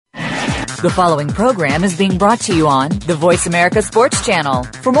The following program is being brought to you on the Voice America Sports Channel.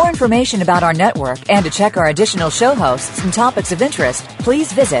 For more information about our network and to check our additional show hosts and topics of interest,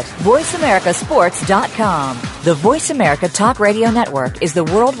 please visit voiceamericasports.com. The Voice America Talk Radio Network is the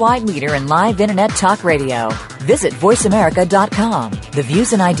worldwide leader in live Internet talk radio. Visit voiceamerica.com. The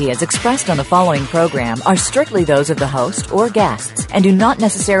views and ideas expressed on the following program are strictly those of the host or guests and do not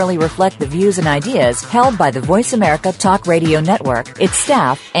necessarily reflect the views and ideas held by the Voice America Talk Radio Network, its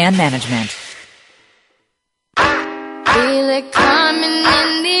staff, and management. Feel it coming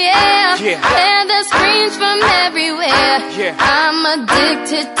in the air. Hear the screams from everywhere. I'm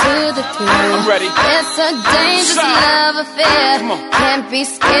addicted to the thrill. I'm ready. It's a dangerous love affair. Can't be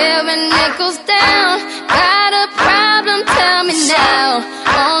scared when it goes down. Got a problem? Tell me now.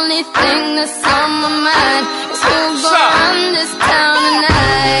 Only thing that's on my mind is who's gonna run this town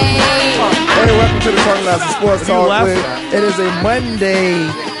tonight. Hey, welcome to the Talking Lots Sports Talk. It is a Monday.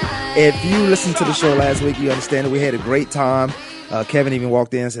 If you listened to the show last week, you understand that we had a great time. Kevin even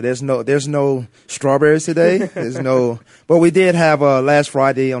walked in and said, "There's no strawberries today. But we did have last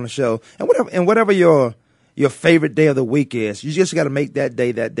Friday on the show, and whatever your favorite day of the week is, you just got to make that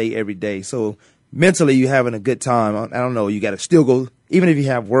day every day. So mentally, you're having a good time. I don't know. You got to still go, even if you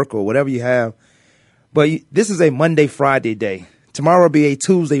have work or whatever you have. But this is a Monday, Friday day. Tomorrow will be a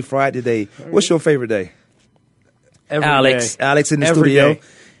Tuesday, Friday day. What's your favorite day? Alex in the studio. Day.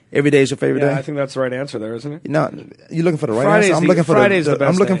 Every day is your favorite day? I think that's the right answer there, isn't it? No, you're looking for the right Friday's answer. Friday's the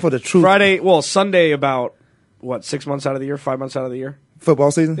best I'm looking day. for the truth. Sunday about, 6 months out of the year, 5 months out of the year?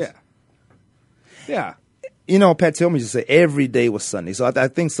 Football season? Yeah. You know, Pat Tillman used to say every day was Sunday. So I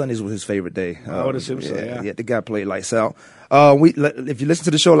think Sundays was his favorite day. I would assume so, yeah. Yeah, the guy played lights out. If you listen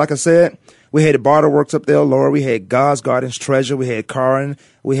to the show, like I said, we had the Barter Works up there, Laura. We had God's Gardens Treasure. We had Karin.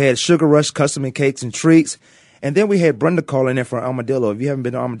 We had Sugar Rush Custom and Cakes and Treats. And then we had Brenda calling in from Armadillo. If you haven't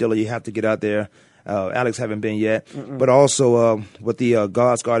been to Armadillo, you have to get out there. Alex haven't been yet. But also with the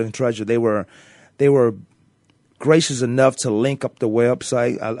God's Garden Treasure, they were gracious enough to link up the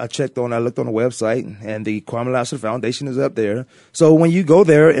website. I looked on the website, and the Kwamie Lassiter Foundation is up there. So when you go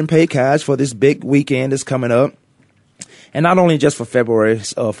there and pay cash for this big weekend that's coming up, and not only just for February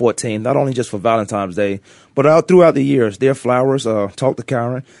 14th, not only just for Valentine's Day, but throughout the years, their flowers, talk to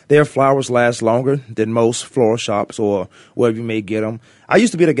Karen, their flowers last longer than most floral shops or wherever you may get them. I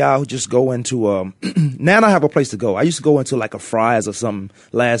used to be the guy who just go into, now I have a place to go. I used to go into like a Fry's or something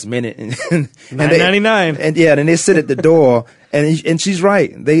last minute. And $9.99. And then they sit at the door, and she's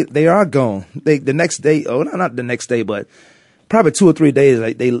right. They are gone. The next day, not the next day, but probably 2 or 3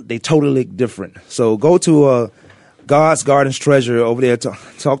 days, they totally look different. So go to, God's Gardens Treasure over there.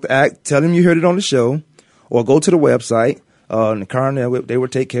 Talk to Act. Tell them you heard it on the show, or go to the website. And Karen, they will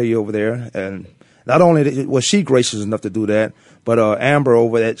take care of you over there. And not only was she gracious enough to do that, but Amber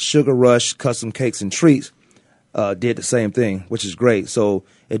over at Sugar Rush Custom Cakes and Treats did the same thing, which is great. So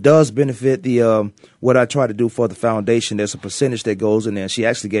it does benefit the what I try to do for the foundation. There's a percentage that goes in there. She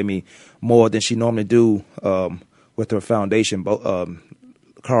actually gave me more than she normally do with her foundation.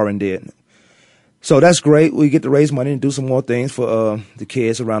 Karen did. So that's great. We get to raise money and do some more things for the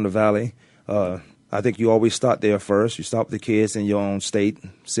kids around the valley. I think you always start there first. You start with the kids in your own state,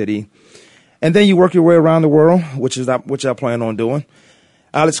 city, and then you work your way around the world, which I plan on doing.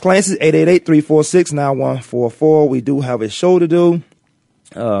 Alex Clancy, 888-346-9144. We do have a show to do.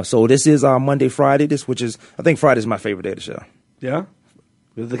 So this is our Monday, Friday. I think Friday is my favorite day of the show. Yeah?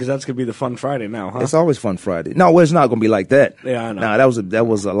 Because that's going to be the fun Friday now, huh? It's always fun Friday. No, it's not going to be like that. Yeah, I know. No, that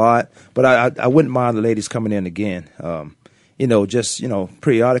was a lot. But I wouldn't mind the ladies coming in again.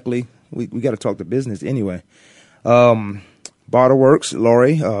 Periodically. We got to talk to business anyway. Barter Works,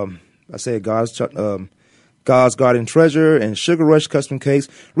 Lori. I said God's Garden Treasure and Sugar Rush Custom Cakes.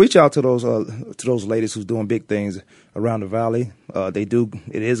 Reach out to those ladies who's doing big things around the valley.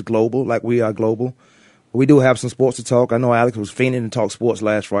 It is global, like we are global. We do have some sports to talk. I know Alex was fiending to talk sports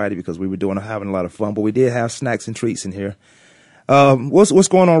last Friday because we were having a lot of fun, but we did have snacks and treats in here. What's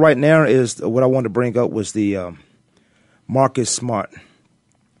going on right now is what I wanted to bring up was the Marcus Smart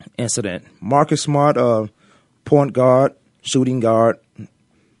incident. Marcus Smart, point guard, shooting guard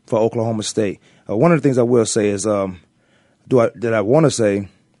for Oklahoma State. One of the things I will say is, Bob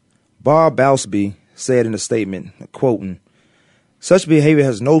Bowsby said in a statement, quoting, "Such behavior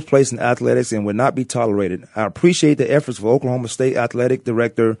has no place in athletics and will not be tolerated. I appreciate the efforts of Oklahoma State Athletic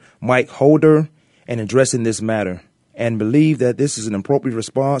Director Mike Holder in addressing this matter and believe that this is an appropriate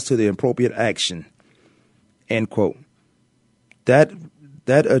response to the appropriate action." End quote. That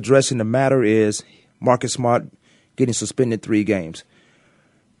addressing the matter is Marcus Smart getting suspended 3 games.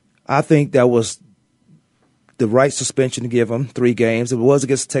 I think that was the right suspension to give him 3 games. It was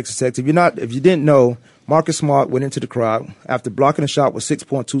against Texas Tech. If you didn't know, Marcus Smart went into the crowd after blocking a shot with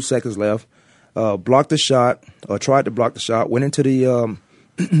 6.2 seconds left, blocked the shot, or tried to block the shot, went into the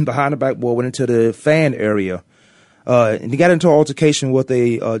behind the backboard, went into the fan area. And he got into an altercation with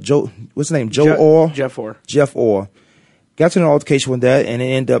Joe, what's his name? Jeff Orr. Jeff Orr. Got into an altercation with that, and it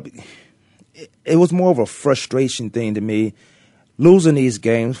ended up, it was more of a frustration thing to me. Losing these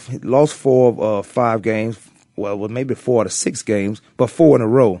games, he lost 4 of 5 games, well, maybe 4 out of 6 games, but 4 in a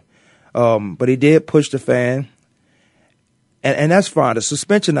row. But he did push the fan, and that's fine. The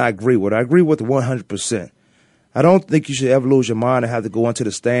suspension, I agree with. I agree with 100%. I don't think you should ever lose your mind and have to go into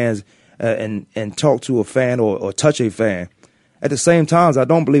the stands and talk to a fan or touch a fan. At the same time, I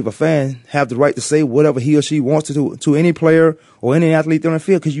don't believe a fan have the right to say whatever he or she wants to any player or any athlete on the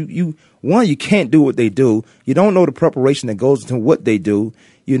field, because you can't do what they do. You don't know the preparation that goes into what they do.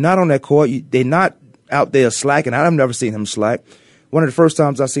 You're not on that court. They're not out there slacking. I've never seen him slack. One of the first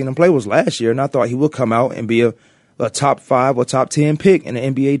times I seen him play was last year, and I thought he would come out and be a top 5 or top 10 pick in the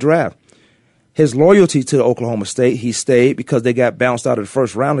NBA draft. His loyalty to Oklahoma State, he stayed because they got bounced out of the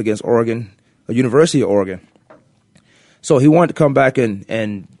first round against Oregon, University of Oregon. So he wanted to come back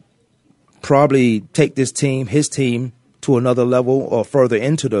and probably take his team to another level or further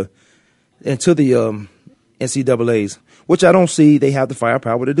into the NCAAs, which I don't see they have the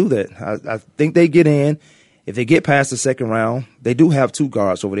firepower to do that. I think they get in. If they get past the second round, they do have 2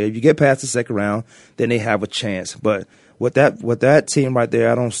 guards over there. If you get past the second round, then they have a chance. But with that team right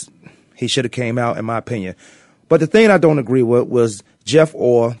there, he should have came out, in my opinion. But the thing I don't agree with was Jeff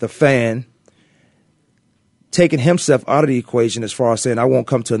Orr, the fan, taking himself out of the equation as far as saying, I won't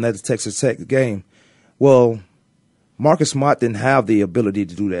come to another Texas Tech game. Well, Marcus Smart didn't have the ability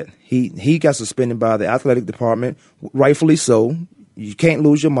to do that. He got suspended by the athletic department, rightfully so. You can't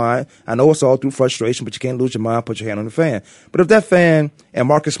lose your mind. I know it's all through frustration, but you can't lose your mind, put your hand on the fan. But if that fan and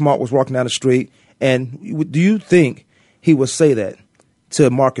Marcus Smart was walking down the street, and do you think he would say that to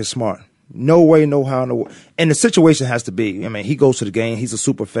Marcus Smart? No way, no how, no way. And the situation has to be, I mean, he goes to the game. He's a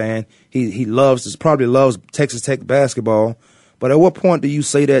super fan. He probably loves Texas Tech basketball. But at what point do you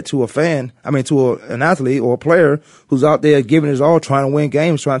say that to a fan, to an athlete or a player who's out there giving his all, trying to win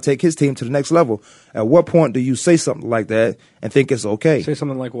games, trying to take his team to the next level? At what point do you say something like that and think it's okay? Say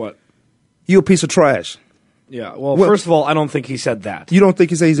something like what? You a piece of trash. Yeah, well, first of all, I don't think he said that. You don't think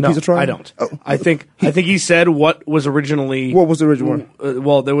he said he's a piece of trash? I don't. Oh. I think he said what was originally... What was the original one?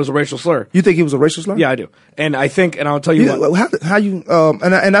 Well, there was a racial slur. You think he was a racial slur? Yeah, I do. And I think, and I'll tell you what... How you...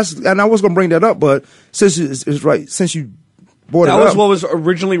 And I was going to bring that up, but since you brought it up... That was what was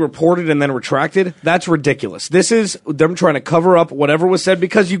originally reported and then retracted. That's ridiculous. This is them trying to cover up whatever was said,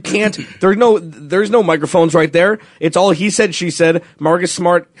 because you can't... There's no microphones right there. It's all he said, she said. Marcus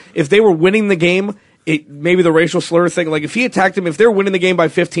Smart, if they were winning the game... maybe the racial slur thing, like if he attacked him, if they're winning the game by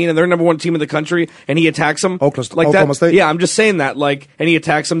 15 and they're number 1 team in the country and he attacks them, Oklahoma State? Yeah, I'm just saying that, and he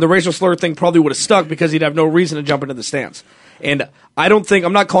attacks him, the racial slur thing probably would have stuck because he'd have no reason to jump into the stands. And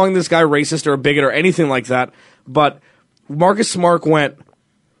I'm not calling this guy racist or a bigot or anything like that, but Marcus Smart went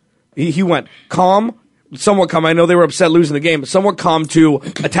calm, somewhat calm. I know they were upset losing the game, but somewhat calm to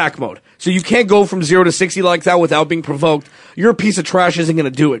attack mode. So you can't go from 0 to 60 like that without being provoked. Your piece of trash isn't going to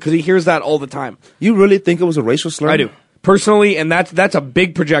do it, because he hears that all the time. You really think it was a racial slur? I do. Personally, and that's a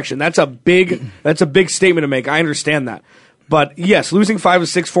big projection. That's a big statement to make. I understand that. But yes, losing 5 of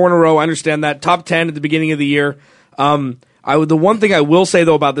 6, 4 in a row, I understand that. Top 10 at the beginning of the year. The one thing I will say,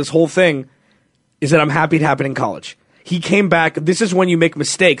 though, about this whole thing is that I'm happy it happened in college. He came back. This is when you make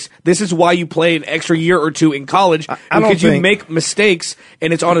mistakes. This is why you play an extra year or 2 in college, because you make mistakes,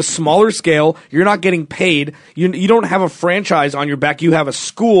 and it's on a smaller scale. You're not getting paid. You don't have a franchise on your back. You have a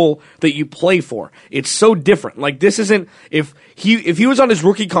school that you play for. It's so different. Like, this isn't – if he was on his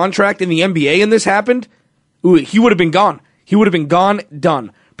rookie contract in the NBA and this happened, he would have been gone. He would have been gone,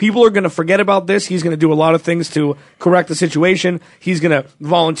 done. People are going to forget about this. He's going to do a lot of things to correct the situation. He's going to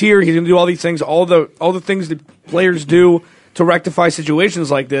volunteer. He's going to do all these things, all the things that players do to rectify situations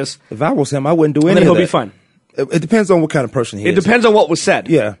like this. If I was him, I wouldn't do any of that. And then he'll be fine. It depends on what kind of person he is. It depends on what was said.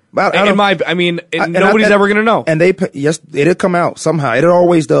 Yeah. Nobody's ever going to know. And it'll come out somehow. It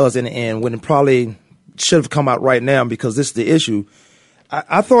always does in the end, when it probably should have come out right now, because this is the issue.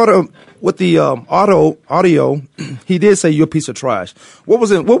 I thought with the audio, he did say you're a piece of trash. What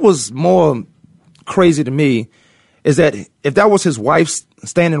was more crazy to me is that if that was his wife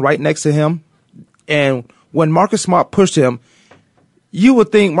standing right next to him, and when Marcus Smart pushed him, you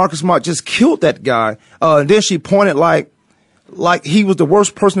would think Marcus Smart just killed that guy. And then she pointed like he was the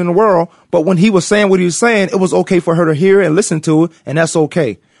worst person in the world. But when he was saying what he was saying, it was okay for her to hear and listen to it, and that's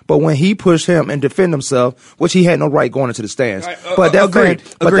okay. But when he pushed him and defended himself, which he had no right going into the stands. But Agreed.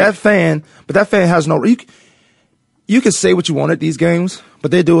 that fan has no. You can say what you want at these games,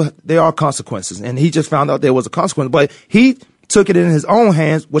 but there are consequences, and he just found out there was a consequence. But he took it in his own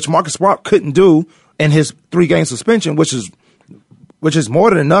hands, which Marcus Smart couldn't do in his 3-game suspension, which is more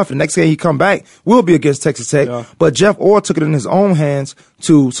than enough. The next game he come back will be against Texas Tech. Yeah. But Jeff Orr took it in his own hands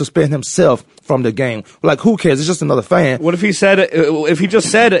to suspend himself from the game. Like, who cares? It's just another fan. What if he said? If he just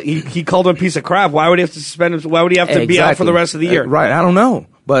said he called him a piece of crap? Why would he have to suspend him? Why would he have to be out for the rest of the year? Right. I don't know,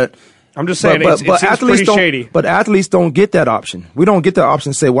 but. I'm just saying, it seems pretty shady. But athletes don't get that option. We don't get that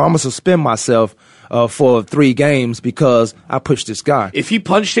option to say, well, I'm going to suspend myself for 3 games because I pushed this guy. If he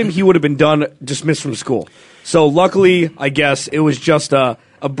punched him, he would have been dismissed from school. So luckily, I guess, it was just a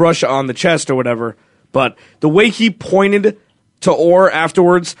brush on the chest or whatever. But the way he pointed to Orr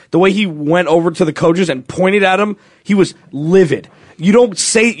afterwards, the way he went over to the coaches and pointed at him, he was livid.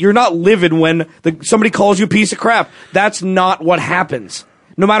 You're not livid when somebody calls you a piece of crap. That's not what happens.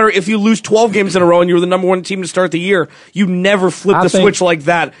 No matter if you lose 12 games in a row and you were the number 1 team to start the year, you never flip the switch like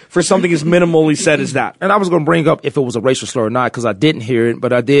that for something as minimally said as that. And I was going to bring up if it was a racial slur or not because I didn't hear it,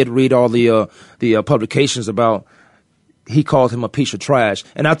 but I did read all the publications about he called him a piece of trash.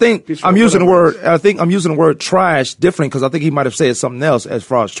 And I think I'm using the word trash different because I think he might have said something else as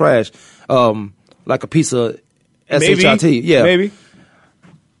far as trash, like a piece of SHIT. Yeah, maybe.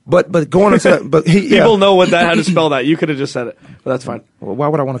 But going into that, people know how to spell that. You could have just said it, but that's fine. Well, why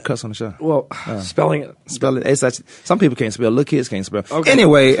would I want to cuss on the show? Well, spelling it. Some people can't spell. Little kids can't spell. Okay.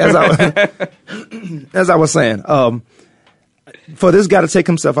 Anyway, as I was saying, for this guy to take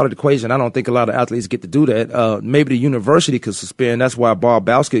himself out of the equation, I don't think a lot of athletes get to do that. Maybe the university could suspend. That's why Bob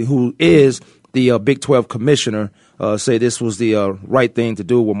Bowski, who is the Big 12 commissioner, say this was the right thing to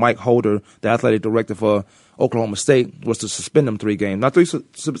do with Mike Holder, the athletic director for Oklahoma State, was to suspend them 3 games. Not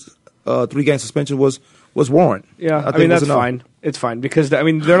 3-game suspension was warrant. Yeah, I mean that's fine. It's fine because they're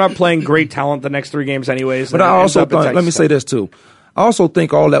not playing great talent the next 3 games anyways. But I also think, let me say this too. I also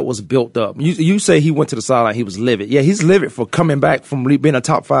think all that was built up. You say he went to the sideline, he was livid. Yeah, he's livid for coming back from being a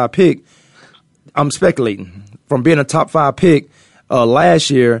top 5 pick. I'm speculating from being a top 5 pick last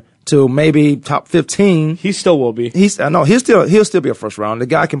year to maybe top 15. He still will be. He'll still be a first round. The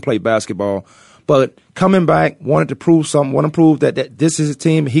guy can play basketball. But coming back, wanted to prove something, want to prove that this is his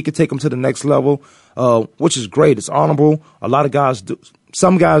team, he could take them to the next level, which is great. It's honorable. A lot of guys do.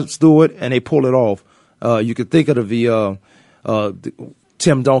 Some guys do it, and they pull it off. You could think of the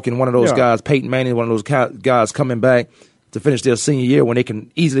Tim Duncan, one of those guys, Peyton Manning, one of those guys coming back to finish their senior year when they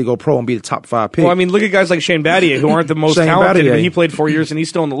can easily go pro and be the top 5 pick. Well, I mean, look at guys like Shane Battier, who aren't the most talented, but he played 4 years and he's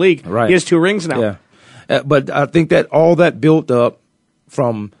still in the league. Right. He has 2 rings now. Yeah. But I think that all that built up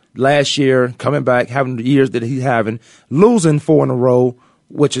from last year, coming back, having the years that he's having, losing 4 in a row,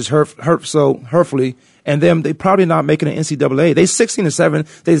 which is hurtfully, and then they probably not making an NCAA. They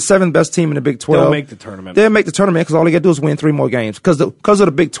 16-7. They're the 7th best team in the Big 12. They'll make the tournament. They'll make the tournament because all they got to do is win 3 more games because of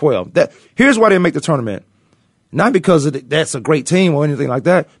the Big 12. Here's why they make the tournament. Not because that's a great team or anything like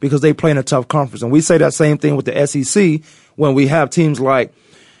that, because they play in a tough conference. And we say that same thing with the SEC when we have teams like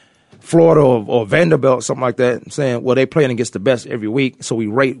Florida or Vanderbilt, something like that, saying, well, they're playing against the best every week, so we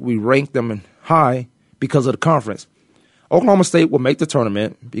rank them high because of the conference. Oklahoma State will make the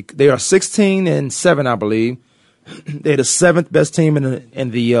tournament. They are 16-7, I believe. They're the 7th best team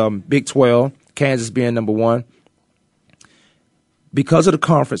in the Big 12, Kansas being number 1. Because of the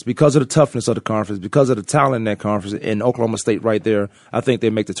conference, because of the toughness of the conference, because of the talent in that conference, and Oklahoma State right there, I think they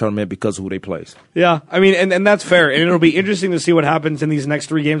make the tournament because of who they play. Yeah, I mean, and that's fair. And it'll be interesting to see what happens in these next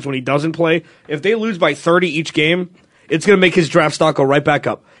 3 games when he doesn't play. If they lose by 30 each game, it's going to make his draft stock go right back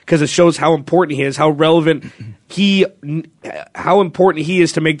up because it shows how important he is, how important he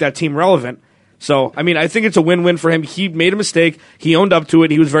is to make that team relevant. So, I mean, I think it's a win-win for him. He made a mistake. He owned up to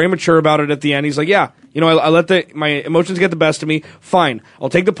it. He was very mature about it at the end. He's like, yeah, I let my emotions get the best of me. Fine. I'll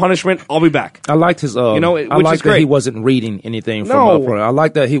take the punishment. I'll be back. I liked his, I liked that he wasn't reading anything from I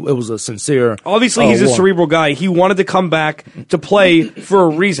like that it was a sincere. Obviously, he's a cerebral guy. He wanted to come back to play for a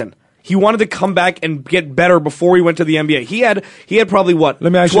reason. He wanted to come back and get better before he went to the NBA. He had probably what,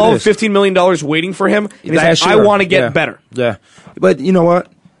 $12-15 million waiting for him. And he's like, I want to get better. Yeah. But you know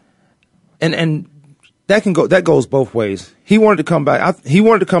what? And that goes both ways. He wanted to come back. He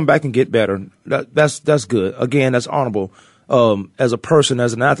wanted to come back and get better. That's good. Again, that's honorable. As a person,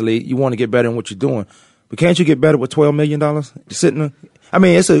 as an athlete, you want to get better in what you're doing. But can't you get better with $12 million? Sitting. I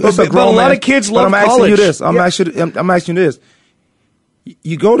mean, it's a grown man. But a lot of kids love college. I'm asking you this.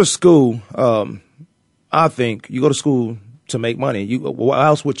 You go to school. I think you go to school to make money. Where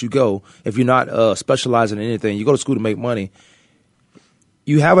else would you go if you're not specializing in anything? You go to school to make money.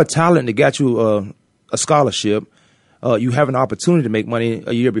 you have a talent that got you a scholarship. You have an opportunity to make money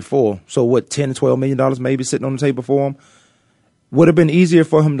a year before. So what, $10 to $12 million maybe sitting on the table for him? Would have been easier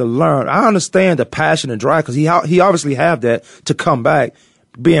for him to learn. I understand the passion and drive because he obviously have that to come back,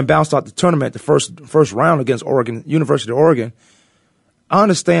 being bounced out the tournament the first round against Oregon, University of Oregon. I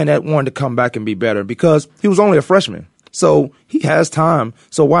understand that wanting to come back and be better because he was only a freshman. So he has time.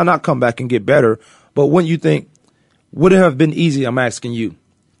 So why not come back and get better? But wouldn't you think, would it have been easy, I'm asking you,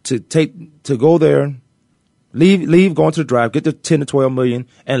 to go there, leave, go into the draft, get the 10 to 12 million,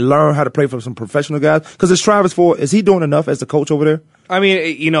 and learn how to play for some professional guys? Because is Travis Ford, is he doing enough as the coach over there? I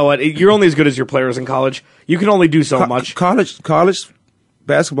mean, you know what? You're only as good as your players in college. You can only do so much. College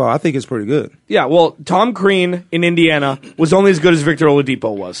basketball, I think, is pretty good. Yeah, well, Tom Crean in Indiana was only as good as Victor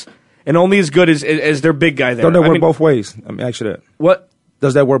Oladipo was, and only as good as their big guy there. Don't that work both ways? I mean, actually, that. What?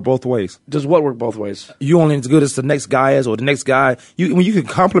 Does that work both ways? Does what work both ways? You only as good as the next guy is, or the next guy. When you can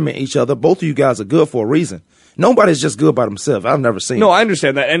complement each other, both of you guys are good for a reason. Nobody's just good by themselves. I've never seen. No, I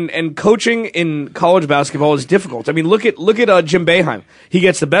understand that, and coaching in college basketball is difficult. I mean, look at Jim Boeheim. He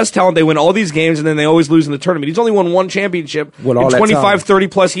gets the best talent. They win all these games, and then they always lose in the tournament. He's only won one championship in 25, 30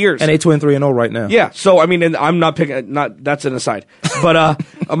 plus years, and they 23-0 right now. Yeah, so I mean, and I'm not picking. That's an aside, but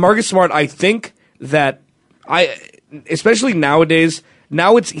Marcus Smart. I think that especially nowadays.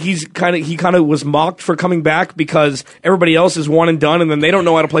 Now he kind of was mocked for coming back because everybody else is one and done, and then they don't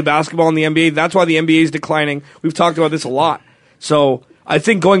know how to play basketball in the NBA. That's why the NBA is declining. We've talked about this a lot. So I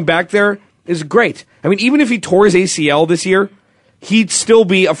think going back there is great. I mean, even if he tore his ACL this year, he'd still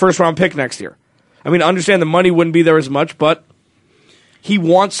be a first-round pick next year. I mean, I understand the money wouldn't be there as much, but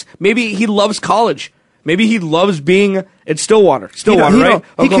maybe he loves college. Maybe he loves being at Stillwater. Right?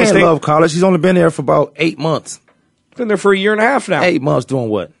 He can't love college. He's only been there for about 8 months. Been there for a year and a half now. 8 months doing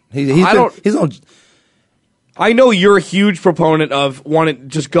what? I know you're a huge proponent of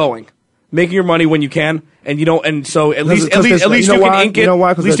going, making your money when you can, and you know, and so at least you can ink it.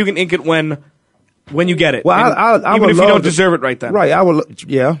 At least you can ink it when you get it. Well, I even if you don't deserve it right then. Right.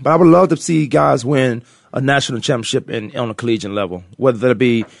 But I would love to see guys win a national championship on a collegiate level, whether it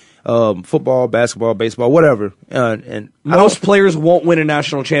be football, basketball, baseball, whatever. And most players won't win a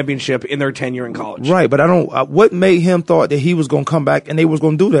national championship in their tenure in college. Right, but I don't. What made him thought that he was going to come back and they was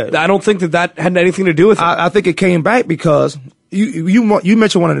going to do that? I don't think that had anything to do with it. I think it came back because you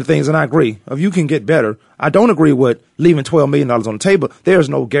mentioned one of the things, and I agree. If you can get better, I don't agree with leaving $12 million on the table. There's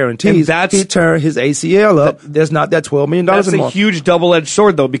no guarantees. He turned his ACL up. There's not that $12 million That's anymore. A huge double-edged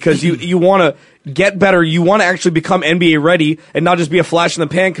sword, though, because you want to get better. You want to actually become NBA ready and not just be a flash in the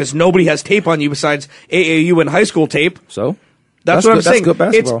pan because nobody has tape on you besides AAU and high school tape. So that's what I'm saying. That's good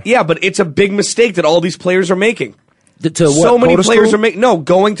basketball. But it's a big mistake that all these players are making. Many players are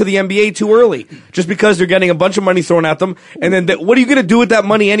going to the NBA too early just because they're getting a bunch of money thrown at them. And then what are you going to do with that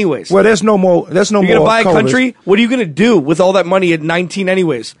money anyways? Well, there's no more. You're going to buy a country? What are you going to do with all that money at 19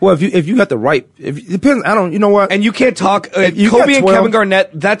 anyways? Well, if you got the right, it depends. You know what? And you can't talk. Kobe and Kevin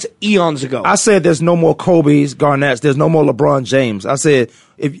Garnett, that's eons ago. I said there's no more Kobe's, Garnett's. There's no more LeBron James. I said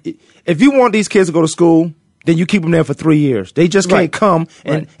if you want these kids to go to school, then you keep them there for 3 years. They just can't come,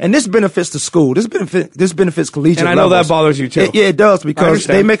 and this benefits the school. This benefits collegiate. And I know levels. that bothers you too. It does because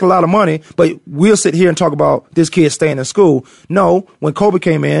they make a lot of money. But we'll sit here and talk about this kid staying in school. No, when Kobe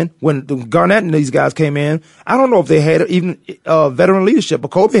came in, when Garnett and these guys came in, I don't know if they had even veteran leadership.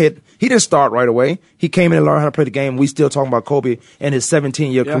 But Kobe he didn't start right away. He came in and learned how to play the game. We still talking about Kobe and his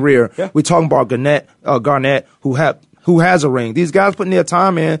 17-year career. Yeah. We're talking about Garnett, who has a ring. These guys putting their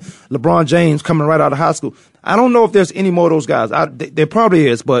time in. LeBron James coming right out of high school. I don't know if there's any more of those guys. There probably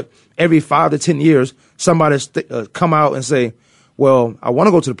is, but every 5 to 10 years, somebody come out and say, well, I want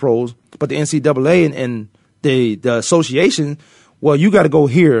to go to the pros, but the NCAA and the association, well, you got to go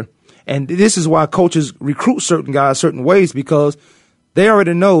here. And this is why coaches recruit certain guys certain ways because they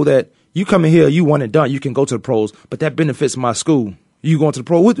already know that you come in here, you want it done, you can go to the pros, but that benefits my school. You going to the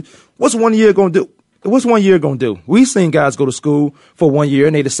pro. What's 1 year going to do? What's 1 year going to do? We've seen guys go to school for 1 year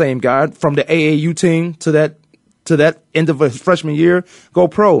and they the same guy from the AAU team to that end of a freshman year go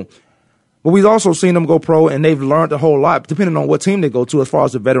pro. But we've also seen them go pro and they've learned a whole lot depending on what team they go to as far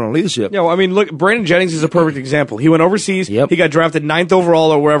as the veteran leadership. Yeah, well, I mean, look, Brandon Jennings is a perfect example. He went overseas. Yep. He got drafted 9th overall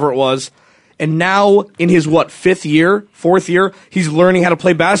or wherever it was. And now in his, 4th year, he's learning how to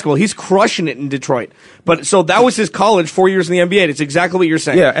play basketball. He's crushing it in Detroit. But so that was his college, 4 years in the NBA. It's exactly what you're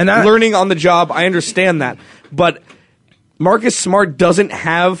saying. Yeah, and learning on the job, I understand that. But Marcus Smart doesn't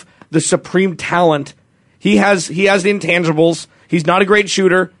have the supreme talent. He has the intangibles. He's not a great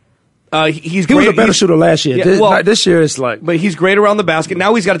shooter. He was a better shooter last year. Yeah, this year it's like... But he's great around the basket.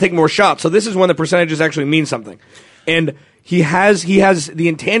 Now he's got to take more shots. So this is when the percentages actually mean something. And he has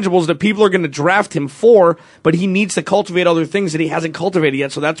the intangibles that people are going to draft him for, but he needs to cultivate other things that he hasn't cultivated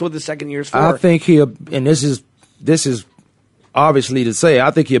yet. So that's what the second year is for. I think and this is obviously to say,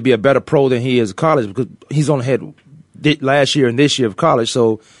 I think he'll be a better pro than he is in college because he's only had last year and this year of college.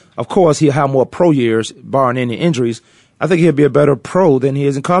 So of course he'll have more pro years, barring any injuries. I think he'll be a better pro than he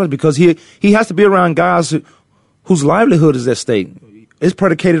is in college because he has to be around guys whose livelihood is at stake. It's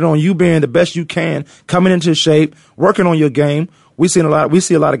predicated on you being the best you can, coming into shape, working on your game. We see a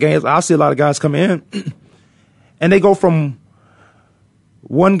lot of games. I see a lot of guys come in, and they go from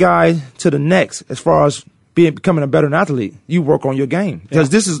one guy to the next as far as becoming a better athlete. You work on your game because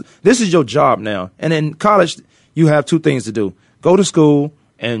this is your job now. And in college, you have two things to do: go to school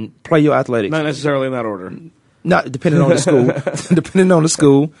and play your athletics. Not necessarily in that order. Not depending on the school. Depending on the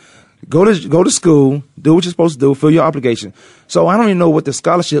school. Go to school, do what you're supposed to do, fill your obligation. So I don't even know what the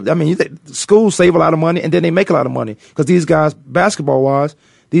scholarship. I mean, schools save a lot of money and then they make a lot of money because these guys, basketball wise,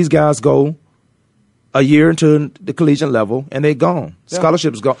 these guys go a year into the collegiate level and they're gone. Yeah.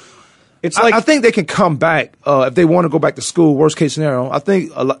 Scholarships gone. It's like I think they can come back if they want to go back to school. Worst case scenario, I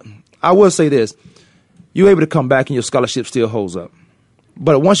think I will say this: you're able to come back and your scholarship still holds up.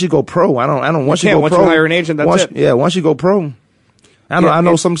 But once you go pro, I don't. Once you go pro, you hire an agent, that's it. Yeah, once you go pro. I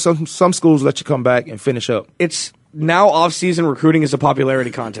know some schools let you come back and finish up. It's now off-season recruiting is a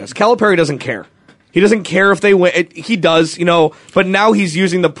popularity contest. Calipari doesn't care. He doesn't care if they win. He does, but now he's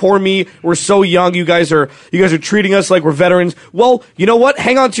using the poor me. We're so young. You guys are treating us like we're veterans. Well, you know what?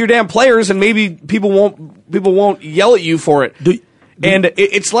 Hang on to your damn players, and maybe people won't yell at you for it. And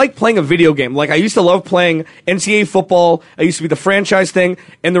it's like playing a video game. Like, I used to love playing NCAA football. I used to be the franchise thing.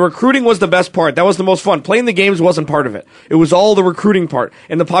 And the recruiting was the best part. That was the most fun. Playing the games wasn't part of it. It was all the recruiting part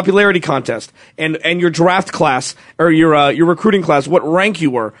and the popularity contest and your draft class or your recruiting class, what rank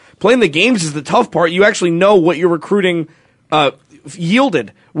you were. Playing the games is the tough part. You actually know what your recruiting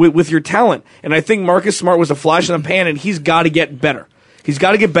yielded with your talent. And I think Marcus Smart was a flash in the pan, and he's got to get better. He's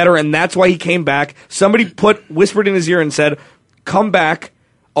got to get better, and that's why he came back. Somebody whispered in his ear and said, come back.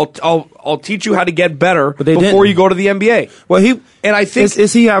 I'll teach you how to get better before you go to the NBA. Well, I think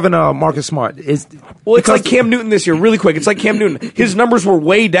is he having a Marcus Smart? It's like Cam Newton this year. Really quick, it's like Cam Newton. His numbers were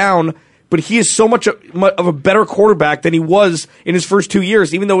way down, but he is so much of a better quarterback than he was in his first 2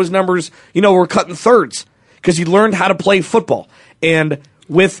 years. Even though his numbers, were cut in thirds because he learned how to play football. And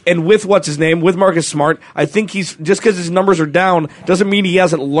with what's his name, with Marcus Smart, I think he's just because his numbers are down doesn't mean he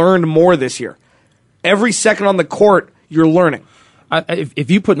hasn't learned more this year. Every second on the court, you're learning. If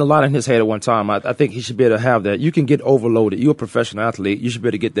you put a lot in his head at one time, I think he should be able to have that. You can get overloaded. You're a professional athlete. You should be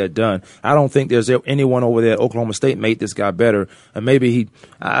able to get that done. I don't think there's anyone over there at Oklahoma State made this guy better. And maybe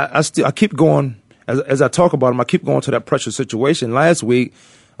I keep going, as I talk about him, I keep going to that pressure situation. Last week,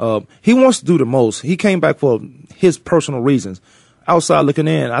 he wants to do the most. He came back for his personal reasons. Outside looking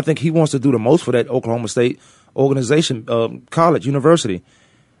in, I think he wants to do the most for that Oklahoma State organization, college, university.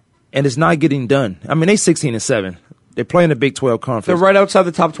 And it's not getting done. I mean, they 16-7. They play in the Big 12 conference. They're right outside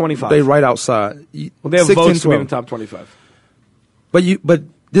the top 25. They're right outside. Well, they have votes to be in the top 25. But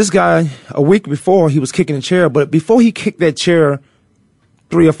this guy, a week before, he was kicking the chair. But before he kicked that chair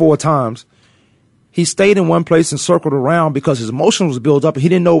 3 or 4 times, he stayed in one place and circled around because his emotion was built up and he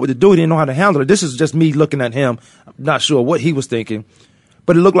didn't know what to do. He didn't know how to handle it. This is just me looking at him. I'm not sure what he was thinking.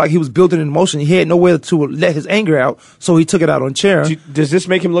 But it looked like he was building in emotion. He had nowhere to let his anger out, so he took it out on the chair. Does this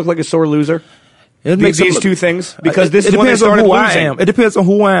make him look like a sore loser? It makes these two things? Because this is when they started losing. I am. It depends on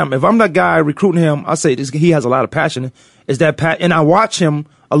who I am. If I'm that guy recruiting him, I say he has a lot of passion. And I watch him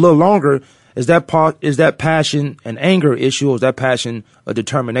a little longer. Is that passion an anger issue, or is that passion a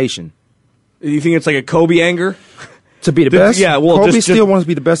determination? You think it's like a Kobe anger? To be the best? Yeah, well, Kobe still wants to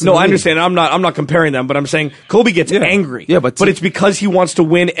be the best in the league. No, I understand. I'm not comparing them, but I'm saying Kobe gets angry. Yeah, but it's because he wants to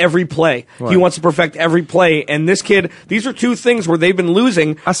win every play. Right. He wants to perfect every play. And this kid, these are two things where they've been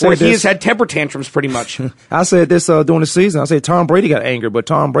losing, where he has had temper tantrums pretty much. I said this during the season. I said Tom Brady got angry, but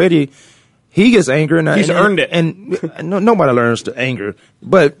Tom Brady, he gets angry. He's earned it. And nobody learns to anger.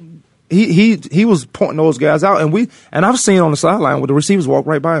 But he was pointing those guys out. And I've seen on the sideline where the receivers walk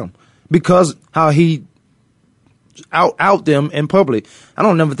right by him because how he out them in public. I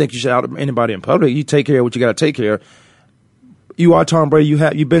don't never think you should out anybody in public. You take care of what you got to take care of. You are Tom Brady.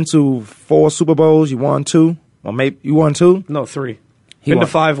 You've been to 4 Super Bowls. You won 2, or maybe you won 2. No, 3. Been to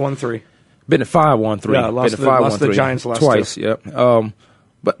 5, won 3. Been to 5, won 3. Yeah, lost the Giants last twice. 2. Yep.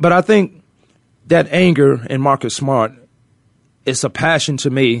 But I think that anger in Marcus Smart is a passion to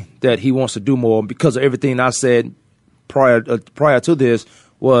me that he wants to do more because of everything I said prior to this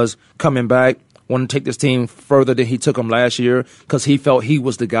was coming back. wanted to take this team further than he took them last year because he felt he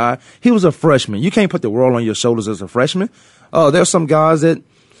was the guy. He was a freshman. You can't put the world on your shoulders as a freshman. There's some guys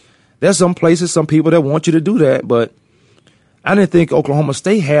there's some places, some people that want you to do that, but I didn't think Oklahoma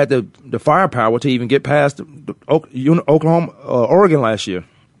State had the firepower to even get past Oregon last year,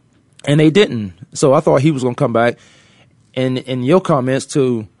 and they didn't. So I thought he was going to come back, and in your comments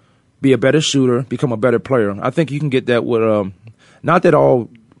to be a better shooter, become a better player. I think you can get that with not that all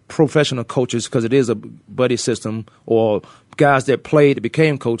professional coaches, because it is a buddy system, or guys that played that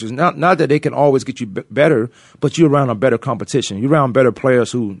became coaches. Not that they can always get you better, but you're around a better competition. You're around better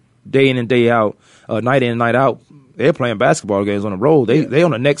players who day in and day out, night in and night out, they're playing basketball games on the road. They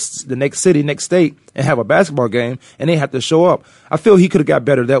on the next city, next state, and have a basketball game, and they have to show up. I feel he could have got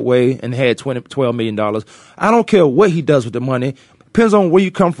better that way and had $12 million. I don't care what he does with the money. Depends on where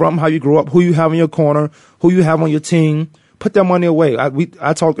you come from, how you grew up, who you have in your corner, who you have on your team. Put that money away.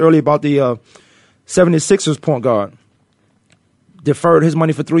 I talked earlier about the 76ers point guard. Deferred his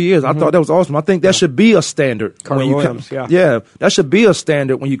money for 3 years. I thought that was awesome. I think that should be a standard. Carter Williams, yeah, that should be a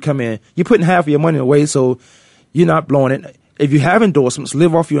standard when you come in. You're putting half of your money away, so you're not blowing it. If you have endorsements,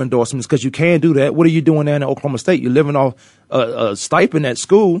 live off your endorsements because you can do that. What are you doing there in Oklahoma State? You're living off a stipend at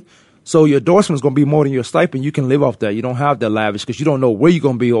school. So your endorsement is going to be more than your stipend. You can live off that. You don't have that lavish because you don't know where you're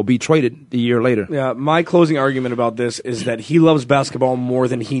going to be or be traded the year later. Yeah, my closing argument about this is that he loves basketball more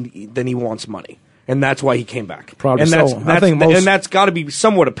than he wants money, and that's why he came back. Probably and so. And that's got to be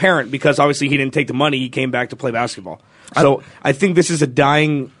somewhat apparent because obviously he didn't take the money. He came back to play basketball. So I think this is a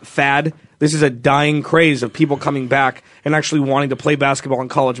dying fad. This is a dying craze of people coming back and actually wanting to play basketball in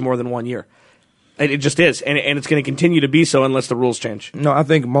college more than 1 year. It just is, and it's going to continue to be so unless the rules change. No, I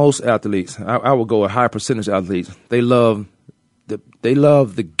think most athletes, I will go a high percentage of athletes, they love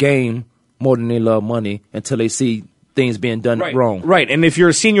the game more than they love money until they see things being done wrong. Right, and if you're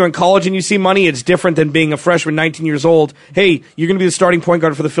a senior in college and you see money, it's different than being a freshman, 19 years old. Hey, you're going to be the starting point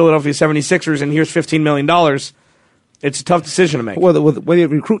guard for the Philadelphia 76ers, and here's $15 million. It's a tough decision to make. Well, the way they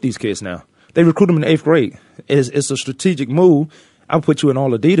recruit these kids now, they recruit them in the 8th grade. It's a strategic move. I'll put you in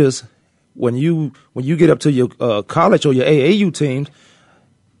all Adidas. When you get up to your college or your AAU teams,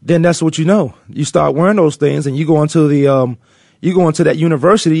 then that's what you know. You start wearing those things, and you go into that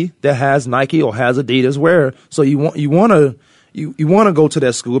university that has Nike or has Adidas wear. So you want to go to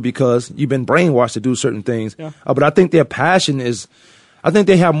that school because you've been brainwashed to do certain things. Yeah. But I think their passion is, I think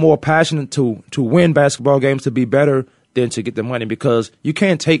they have more passion to win basketball games, to be better than to get the money, because you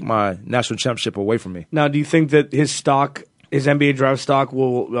can't take my national championship away from me. Now, do you think that his NBA draft stock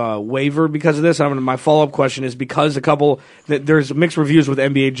will waver because of this? My follow-up question is because there's mixed reviews with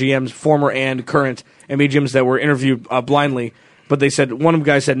NBA GMs, former and current NBA GMs that were interviewed blindly, but they said one of the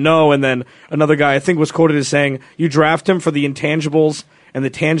guys said no, and then another guy I think was quoted as saying, you draft him for the intangibles, and the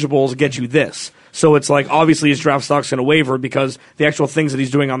tangibles get you this. So it's like obviously his draft stock's going to waver because the actual things that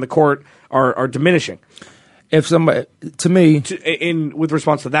he's doing on the court are diminishing. If somebody, to me, with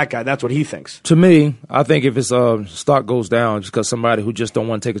response to that guy, that's what he thinks. To me, I think if his stock goes down just because somebody who just don't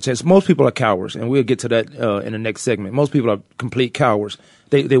want to take a chance. Most people are cowards, and we'll get to that in the next segment. Most people are complete cowards.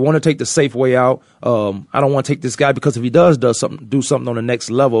 They want to take the safe way out. I don't want to take this guy because if he do something on the next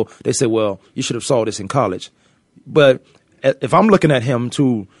level, they say, well, you should have saw this in college. But if I'm looking at him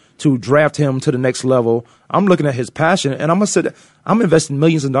to draft him to the next level, I'm looking at his passion, and I'm investing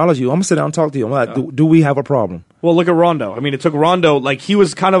millions of dollars in you. I'm going to sit down and talk to you. I'm like, do we have a problem? Well, look at Rondo. I mean, it took Rondo, he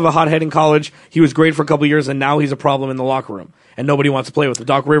was kind of a hothead in college. He was great for a couple of years, and now he's a problem in the locker room. And nobody wants to play with him.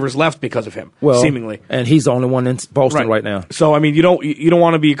 Doc Rivers left because of him, seemingly. And he's the only one in Boston right now. So, I mean, you don't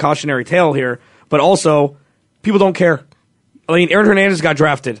want to be a cautionary tale here, but also, people don't care. I mean, Aaron Hernandez got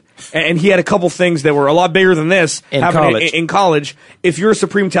drafted, and he had a couple things that were a lot bigger than this in college. If you're a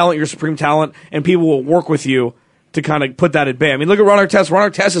supreme talent, you're a supreme talent, and people will work with you to kind of put that at bay. I mean, look at Ron Artest. Ron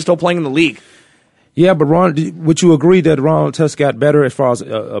Artest is still playing in the league. Yeah, but would you agree that Ron Artest got better as far as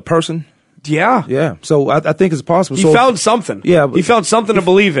a person? Yeah. Yeah. So I think it's possible. He found something. Yeah. He found something to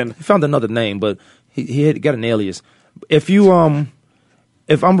believe in. He found another name, but he got an alias.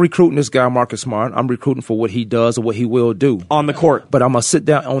 If I'm recruiting this guy, Marcus Smart, I'm recruiting for what he does or what he will do. On the court. But I'm going to sit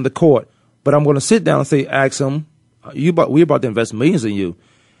down on the court. But I'm going to sit down and ask him, we're about to invest millions in you.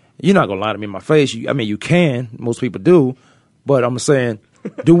 You're not going to lie to me in my face. You can. Most people do. But I'm saying,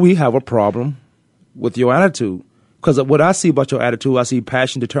 do we have a problem with your attitude? Because what I see about your attitude, I see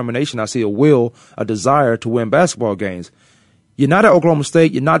passion, determination. I see a will, a desire to win basketball games. You're not at Oklahoma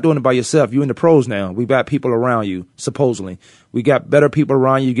State. You're not doing it by yourself. You're in the pros now. We've got people around you, supposedly. We got better people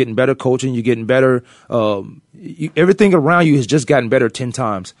around you. You're getting better coaching. You're getting better. Everything around you has just gotten better 10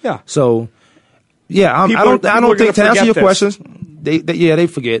 times. Yeah. So, yeah, I don't think, to answer your questions, they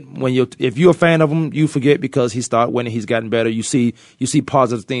forget. If you're a fan of him, you forget because he started winning, he's gotten better. You see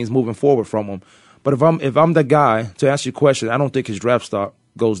positive things moving forward from him. But if I'm the guy to answer your question, I don't think his draft stock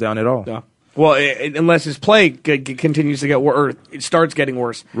goes down at all. Yeah. Well, unless his play continues to get worse, it starts getting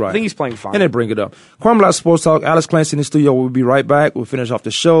worse. Right. I think he's playing fine. And they bring it up. Kwamie Lassiter Sports Talk, Alex Clancy in the studio. We'll be right back. We'll finish off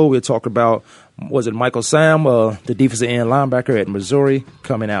the show. We'll talk about, was it Michael Sam, the defensive end linebacker at Missouri,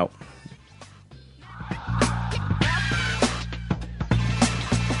 coming out.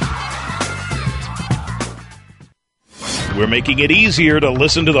 We're making it easier to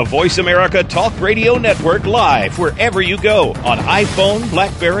listen to the Voice America Talk Radio Network live wherever you go on iPhone,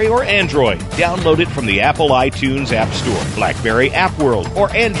 BlackBerry, or Android. Download it from the Apple iTunes App Store, BlackBerry App World, or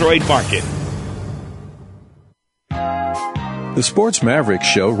Android Market. The Sports Mavericks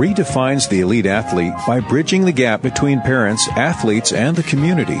Show redefines the elite athlete by bridging the gap between parents, athletes, and the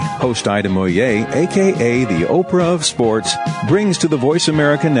community. Host Ida Moyer, a.k.a. the Oprah of Sports, brings to the Voice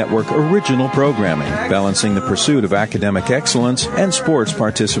America Network original programming, balancing the pursuit of academic excellence and sports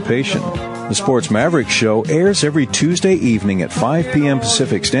participation. The Sports Mavericks Show airs every Tuesday evening at 5 p.m.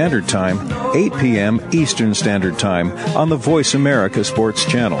 Pacific Standard Time, 8 p.m. Eastern Standard Time on the Voice America Sports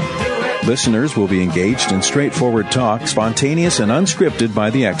Channel. Listeners will be engaged in straightforward talk, spontaneous and unscripted by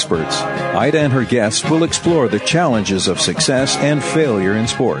the experts. Ida and her guests will explore the challenges of success and failure in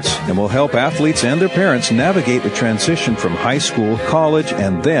sports and will help athletes and their parents navigate the transition from high school, college,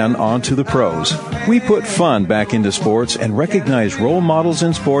 and then on to the pros. We put fun back into sports and recognize role models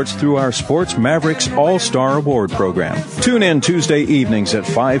in sports through our Sports Mavericks All-Star Award program. Tune in Tuesday evenings at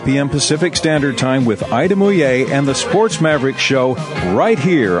 5 p.m. Pacific Standard Time with Ida Moyer and the Sports Mavericks Show right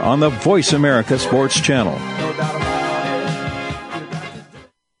here on the Voice America Sports Channel.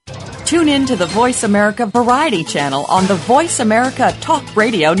 Tune in to the Voice America Variety Channel on the Voice America Talk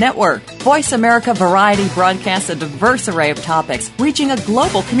Radio Network. Voice America Variety broadcasts a diverse array of topics, reaching a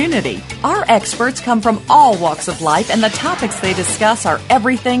global community. Our experts come from all walks of life, and the topics they discuss are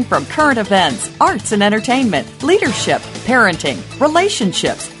everything from current events, arts and entertainment, leadership, parenting,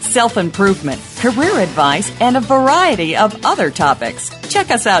 relationships, self-improvement, career advice, and a variety of other topics. Check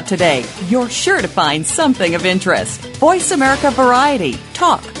us out today. You're sure to find something of interest. Voice America Variety.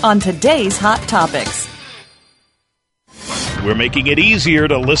 Talk on today's hot topics. We're making it easier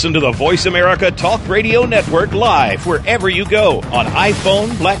to listen to the Voice America Talk Radio Network live wherever you go on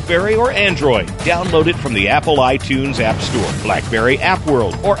iPhone, BlackBerry, or Android. Download it from the Apple iTunes App Store, BlackBerry App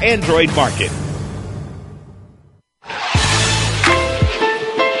World, or Android Market.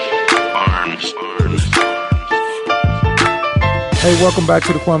 Hey, welcome back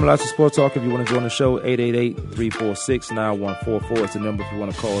to the Kwamie Lassiter Sports Talk. If you want to join the show, 888-346-9144 is the number if you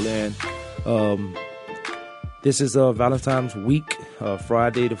want to call in. This is Valentine's week.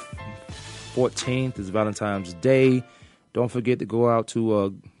 Friday the 14th is Valentine's Day. Don't forget to go out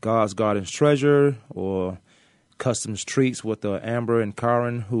to God's Garden's Treasure or Customs Treats with Amber and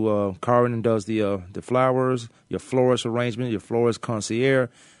Karen, who Karen does the flowers, your florist arrangement, your florist concierge,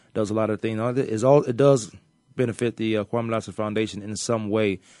 does a lot of things. It does benefit the Kwamie Lassiter Foundation in some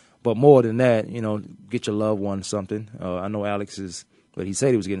way. But more than that, get your loved one something. I know Alex he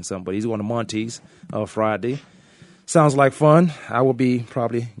said he was getting something, but he's going to Monty's Friday. Sounds like fun. I will be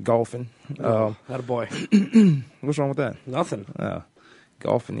probably golfing. Attaboy. What's wrong with that? Nothing.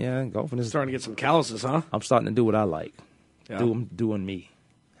 Golfing is Starting to get some calluses, huh? I'm starting to do what I like. Yeah. Doing me.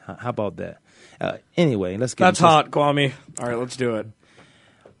 How about that? Anyway, let's get That's hot, Kwamie. All right, let's do it.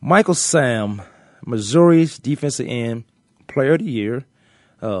 Michael Sam, Missouri's defensive end, player of the year,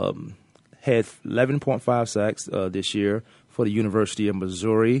 had 11.5 sacks this year for the University of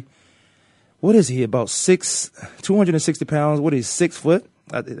Missouri. What is he, about 260 pounds? What is he, 6 foot?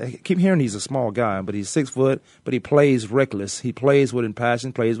 I keep hearing he's a small guy, but he's 6 foot, but he plays reckless. He plays with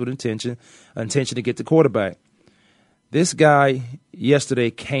passion, plays with intention to get the quarterback. This guy yesterday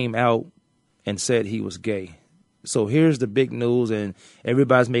came out and said he was gay. So here's the big news, and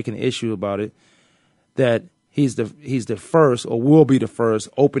everybody's making an issue about it, that he's the first, or will be the first,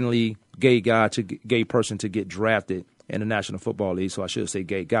 openly gay person to get drafted in the National Football League. So I should say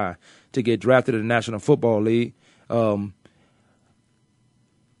gay guy to get drafted in the National Football League. And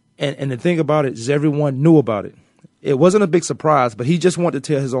the thing about it is everyone knew about it. It wasn't a big surprise, but he just wanted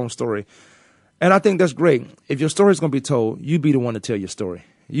to tell his own story. And I think that's great. If your story is going to be told, you be the one to tell your story.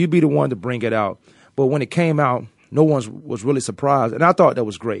 You be the one to bring it out. But when it came out, no one was really surprised, and I thought that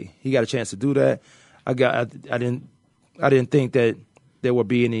was great. He got a chance to do that. I didn't think that there would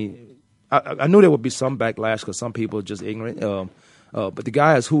be any. I knew there would be some backlash because some people are just ignorant. But the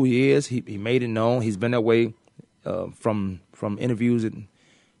guy is who he is. He made it known. He's been that way from interviews, and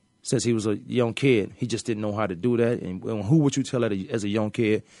since he was a young kid. He just didn't know how to do that. And who would you tell that as a young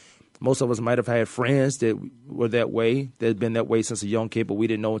kid? Most of us might have had friends that were that way, that had been that way since a young kid, but we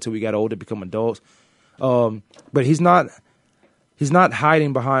didn't know until we got older, become adults. But he's not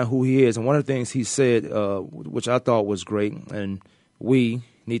hiding behind who he is. And one of the things he said, which I thought was great, and we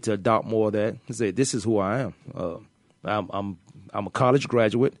need to adopt more of that, he said, "This is who I am. I'm a college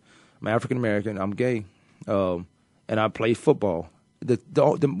graduate. I'm African American. I'm gay, and I play football." The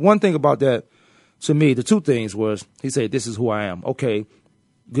one thing about that, to me, the two things was he said, "This is who I am." Okay,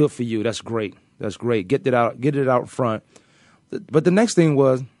 good for you. That's great. That's great. Get it out front. But the next thing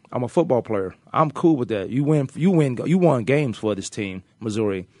was, I'm a football player. I'm cool with that. You won games for this team,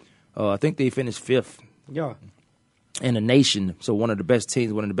 Missouri. I think they finished 5th. Yeah. In the nation. So one of the best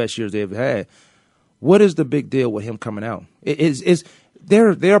teams, one of the best years they ever had. What is the big deal with him coming out?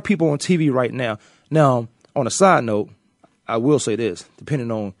 There are people on TV right now. Now, on a side note, I will say this: depending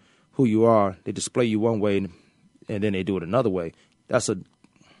on who you are, they display you one way, and then they do it another way. That's a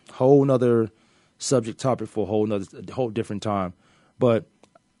whole nother subject topic for a whole different time. But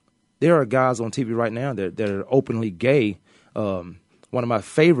there are guys on TV right now that are openly gay. One of my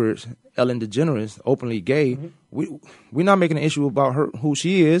favorites, Ellen DeGeneres, openly gay. Mm-hmm. We're not making an issue about her, who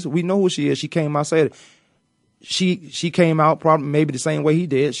she is. We know who she is. She came out, said it. She came out probably maybe the same way he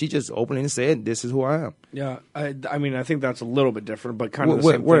did. She just openly said, "This is who I am." Yeah, I mean, I think that's a little bit different, but kind of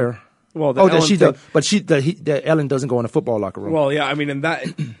the same where? Thing. Well, that she does, but that Ellen doesn't go in the football locker room. Well, yeah, I mean, and that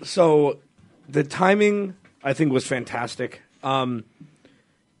so the timing I think was fantastic.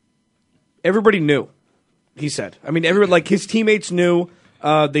 Everybody knew, he said. I mean, like his teammates knew.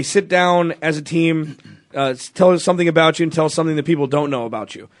 They sit down as a team, tell us something about you and tell us something that people don't know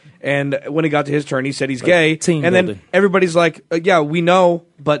about you. And when it got to his turn, he said he's gay. Team and building. Then everybody's like, yeah, we know,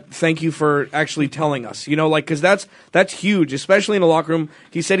 but thank you for actually telling us. You know, like, because that's huge, especially in the locker room.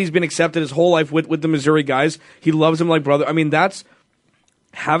 He said he's been accepted his whole life with the Missouri guys. He loves them like brother. I mean, that's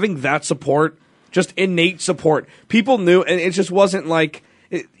having that support, just innate support. People knew, and it just wasn't like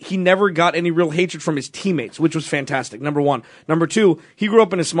he never got any real hatred from his teammates, which was fantastic, number one. Number two, he grew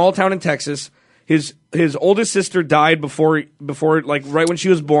up in a small town in Texas. His oldest sister died before like right when she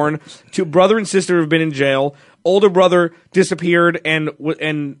was born. Two brother and sister have been in jail. Older brother disappeared and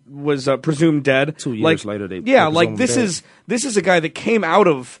was presumed dead. 2 years later, they this is a guy that came out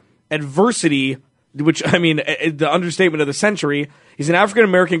of adversity, which I mean the understatement of the century. He's an African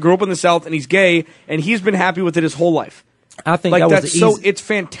American, grew up in the South, and he's gay, and he's been happy with it his whole life. I think like that was it's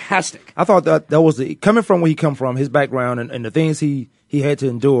fantastic. I thought that was coming from where he come from, his background, and the things he had to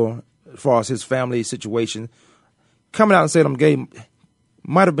endure as far as his family situation. Coming out and saying I'm gay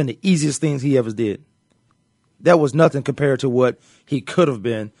might have been the easiest things he ever did. That was nothing compared to what he could have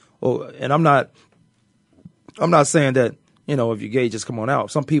been. And I'm not saying that, you know, if you're gay, just come on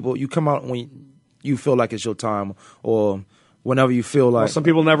out. Some people, you come out when you feel like it's your time, or whenever you feel like. Well, some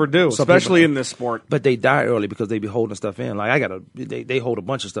people never do, especially in this sport. But they die early because they be holding stuff in. Like they hold a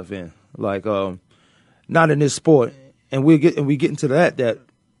bunch of stuff in. Like not in this sport. And we get into that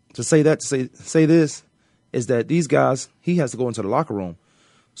to say this is that these guys, he has to go into the locker room.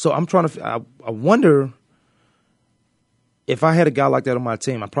 So I'm trying to. I wonder if I had a guy like that on my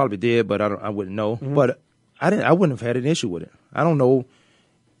team. I probably did, but I wouldn't know. Mm-hmm. But I wouldn't have had an issue with it. I don't know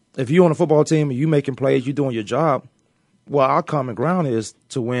if you're on a football team and you making plays, you doing your job. Well, our common ground is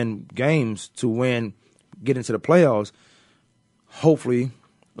to win games, get into the playoffs, hopefully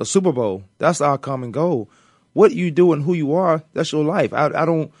a Super Bowl. That's our common goal. What you do and who you are, that's your life. I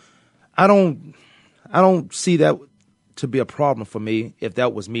don't see that to be a problem for me if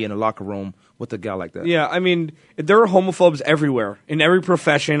that was me in the locker room with a guy like that. Yeah, I mean, there are homophobes everywhere, in every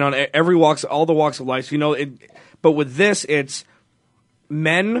profession, on every all the walks of life. You know, but with this, it's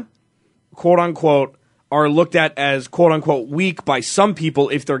men, quote unquote, are looked at as quote unquote weak by some people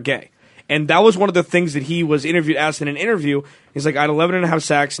if they're gay. And that was one of the things that he was asked in an interview. He's like, I had 11.5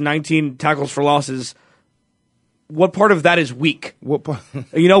 sacks, 19 tackles for losses. What part of that is weak? What part?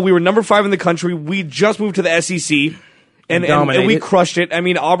 You know, we were number 5 in the country. We just moved to the SEC. And we crushed it. I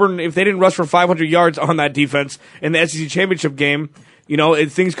mean, Auburn, if they didn't rush for 500 yards on that defense in the SEC championship game, you know,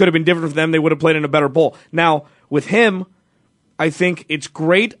 things could have been different for them. They would have played in a better bowl. Now, with him, I think it's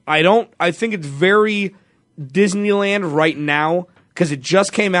great. I think it's very Disneyland right now because it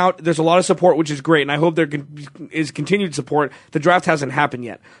just came out. There's a lot of support, which is great, and I hope there is continued support. The draft hasn't happened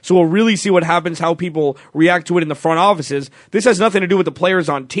yet. So we'll really see what happens, how people react to it in the front offices. This has nothing to do with the players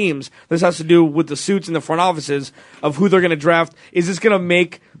on teams. This has to do with the suits in the front offices of who they're going to draft. Is this going to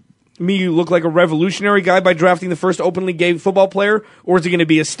make me look like a revolutionary guy by drafting the first openly gay football player, or is it going to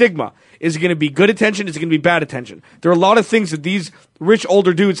be a stigma? Is it going to be good attention? Is it going to be bad attention? There are a lot of things that these rich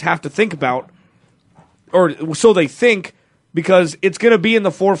older dudes have to think about, or so they think, because it's going to be in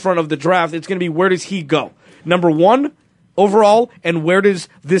the forefront of the draft. It's going to be, where does he go? Number one overall, and where does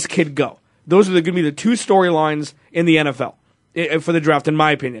this kid go? Those are going to be the two storylines in the NFL for the draft, in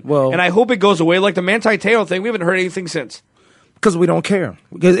my opinion. Well, and I hope it goes away. Like the Manti Te'o thing, we haven't heard anything since. Because we don't care.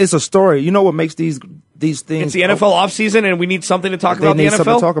 Because it's a story. You know what makes these things? It's the NFL offseason, and we need something to talk about in the NFL?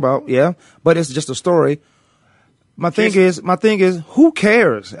 Something to talk about, yeah. But it's just a story. My thing is, who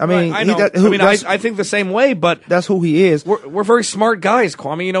cares? I mean, I know. I think the same way, but that's who he is. We're very smart guys,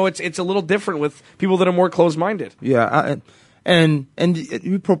 Kwamie. You know, it's a little different with people that are more closed-minded. Yeah, and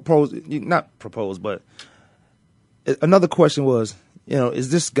you not propose, but another question was, is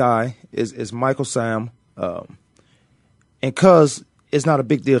this guy is Michael Sam, and because it's not a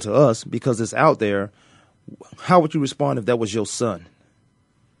big deal to us because it's out there, how would you respond if that was your son?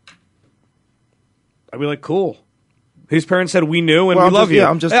 I'd be like, cool. His parents said, we knew and we love you.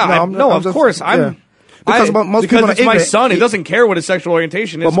 Yeah, of course. Because it's my son. He doesn't care what his sexual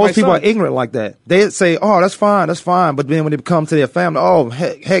orientation is. But most people are ignorant like that. They say, oh, that's fine. But then when they come to their family, oh,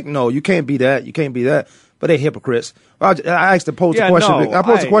 heck no, you can't be that. You can't be that. But they're hypocrites. I asked to pose the question. I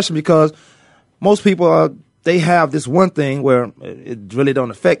posed the question because most people they have this one thing where it really don't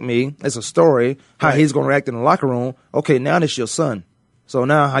affect me. It's a story, how he's going to react in the locker room. Okay, now it's your son. So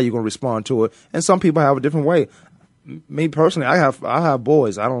now how you going to respond to it? And some people have a different way. Me personally, I have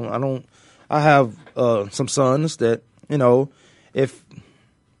boys. I have some sons that, if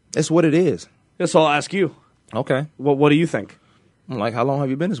it's what it is. Yes, I'll ask you. Okay. What do you think? I'm like, how long have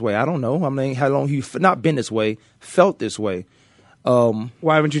you been this way? I don't know. I mean, how long have you not been this way, felt this way?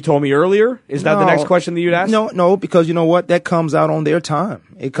 Why haven't you told me earlier? Is that the next question that you'd ask? No, because you know what? That comes out on their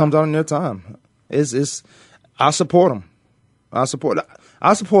time. It comes out on their time. I support them. I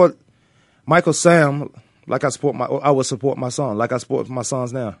support Michael Sam like I would support my son, like I support my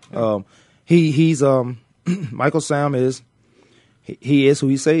sons now. He's Michael Sam is he is who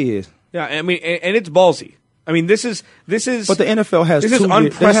he say he is. Yeah, I mean, and it's ballsy. I mean, this is. But the NFL has this is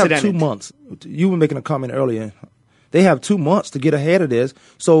unprecedented. They have 2 months. You were making a comment earlier. They have 2 months to get ahead of this.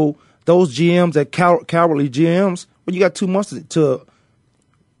 So those GMs, that cowardly GMs, well, you got 2 months to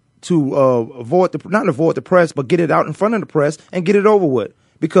avoid the press, but get it out in front of the press and get it over with.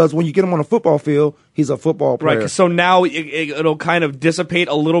 Because when you get him on a football field, he's a football player. Right, so now it'll kind of dissipate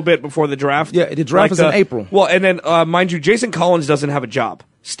a little bit before the draft. Yeah, the draft is in April. Well, and then, mind you, Jason Collins doesn't have a job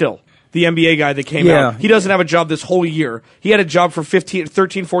still. The NBA guy that came out. He doesn't have a job this whole year. He had a job for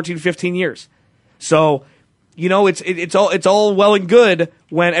 13, 14, 15 years. So, it's all well and good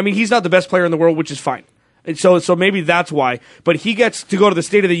when, I mean, he's not the best player in the world, which is fine. And so maybe that's why. But he gets to go to the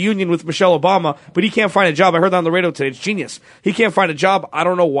State of the Union with Michelle Obama, but he can't find a job. I heard that on the radio today. It's genius. He can't find a job. I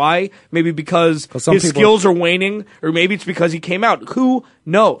don't know why. Maybe because his skills are waning, or maybe it's because he came out. Who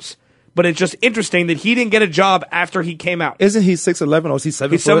knows? But it's just interesting that he didn't get a job after he came out. Isn't he 6'11" or is he 7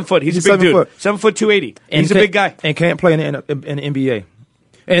 foot? He's 7 foot. He's a big dude. 7 foot 280. He's a big guy. And can't play in the NBA.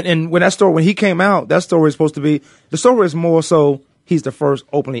 And when he came out, that story is supposed to be, the story is more so he's the first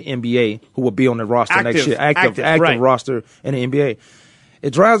openly NBA who will be on the roster next year. Active right. Roster in the NBA.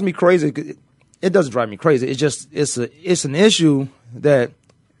 It drives me crazy. It doesn't drive me crazy. It's an issue that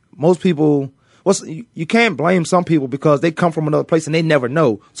most people, you can't blame some people because they come from another place and they never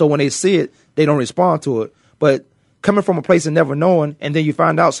know. So when they see it, they don't respond to it. But coming from a place and never knowing, and then you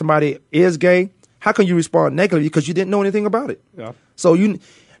find out somebody is gay, how can you respond negatively because you didn't know anything about it? Yeah. So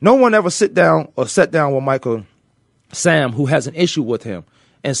no one ever sat down with Michael Sam, who has an issue with him,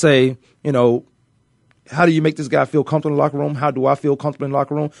 and say, how do you make this guy feel comfortable in the locker room? How do I feel comfortable in the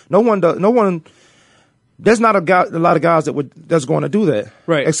locker room? No one does. No one. There's not a lot of guys that's going to do that,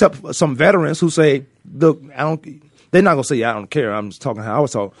 right? Except some veterans who say, "Look, I don't." They're not going to say, "Yeah, I don't care." I'm just talking how I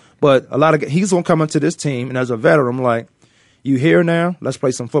was talking. But a lot of he's going to come into this team, and as a veteran, I'm like, "You here now? Let's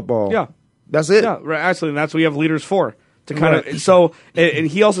play some football." Yeah, that's it. Yeah, right. Absolutely, and that's what you have leaders for to kind of. So, and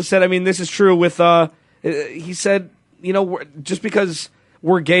he also said, I mean, this is true with. He said, just because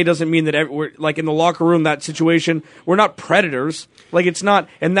we're gay doesn't mean that we're like in the locker room, that situation, we're not predators. Like it's not,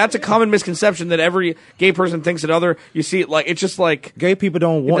 and that's a common misconception that every gay person thinks that you see it like, it's just like. Gay people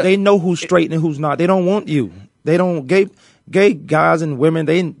don't want, they know who's straight and who's not. They don't want you. They don't, gay guys and women,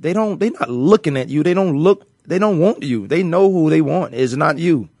 they're not looking at you. They don't want you. They know who they want. It's not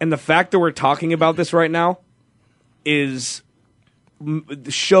you. And the fact that we're talking about this right now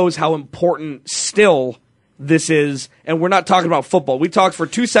shows how important still this is, and we're not talking about football. We talked for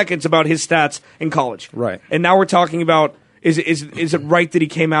 2 seconds about his stats in college. Right. And now we're talking about, is it right that he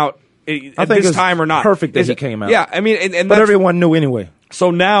came out at this time or not. Perfect that he came out. Yeah, I mean, and but everyone knew anyway. So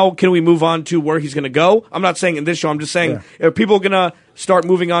now, can we move on to where he's going to go? I'm not saying in this show. I'm just saying, are people going to start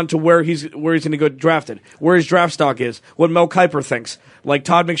moving on to where he's going to go drafted, where his draft stock is, what Mel Kiper thinks, like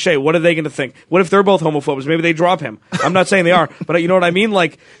Todd McShay? What are they going to think? What if they're both homophobes? Maybe they drop him. I'm not saying they are, but you know what I mean.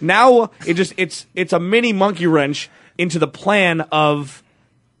 Like now, it's a mini monkey wrench into the plan of,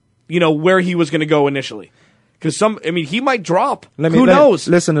 where he was going to go initially, because he might drop. Who knows?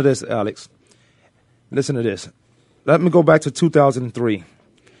 Listen to this, Alex. Listen to this. Let me go back to 2003.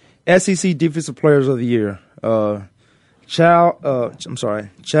 SEC Defensive Players of the Year. Chad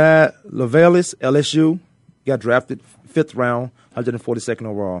Lavelis, LSU, got drafted 5th round, 142nd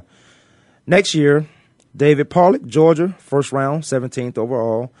overall. Next year, David Pollock, Georgia, 1st round, 17th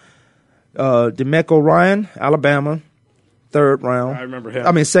overall. DeMeco Ryan, Alabama, 3rd round. I remember him.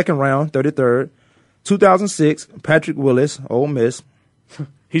 2nd round, 33rd. 2006, Patrick Willis, Ole Miss.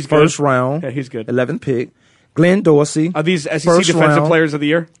 He's good. 1st round. Yeah, he's good. 11th pick. Glenn Dorsey. Are these SEC Defensive Players of the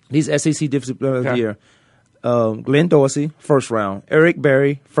Year? These SEC Defensive Players of the Year. Glenn Dorsey, 1st round. Eric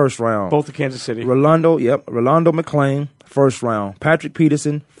Berry, 1st round. Both of Kansas City. Rolando McClain, 1st round. Patrick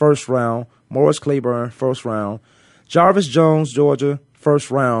Peterson, 1st round. Morris Claiborne, 1st round. Jarvis Jones, Georgia,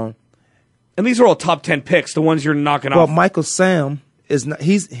 1st round. And these are all top 10 picks, the ones you're knocking off. Well, Michael Sam is not.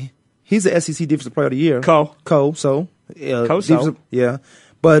 He's the SEC Defensive Player of the Year. Yeah,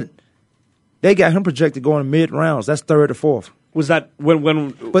 but they got him projected going mid rounds. That's 3rd or 4th. Was that when?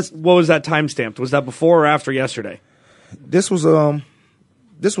 What was that time stamped? Was that before or after yesterday? This was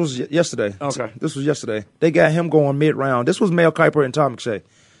yesterday. Okay, this was yesterday. They got him going mid round. This was Mel Kiper and Tom McShay.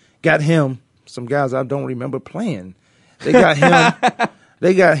 Got him. Some guys I don't remember playing. They got him.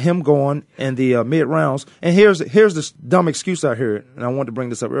 They got him going in the mid rounds. And here's this dumb excuse I heard, and I wanted to bring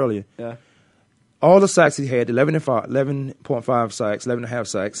this up earlier. Yeah. All the sacks he had, 11.5 sacks, 11.5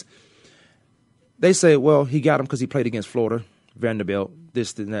 sacks. They say, well, he got him because he played against Florida, Vanderbilt,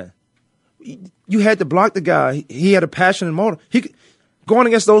 this and that. You had to block the guy. He had a passion and motor. Going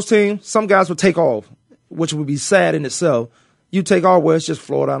against those teams, some guys would take off, which would be sad in itself. You take off, well, it's just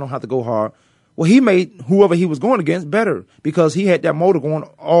Florida. I don't have to go hard. Well, he made whoever he was going against better because he had that motor going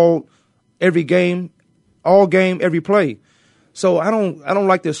every game, every play. So I don't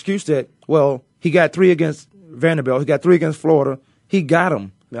like the excuse that, well, he got 3 against Vanderbilt, he got 3 against Florida, he got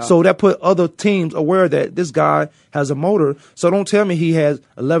them. Yeah. So that put other teams aware that this guy has a motor. So don't tell me he has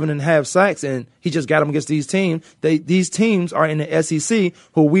 11.5 sacks and he just got them against these teams. These teams are in the SEC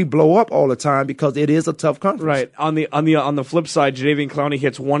who we blow up all the time because it is a tough conference. Right. On the flip side, Jadeveon Clowney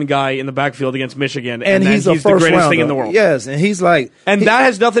hits one guy in the backfield against Michigan, and he's the greatest thing in the world. Yes, and he's like, and that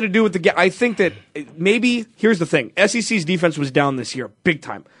has nothing to do with the. I think that maybe here's the thing: SEC's defense was down this year, big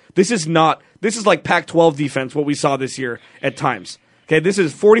time. This is like Pac-12 defense. What we saw this year at times. Okay, this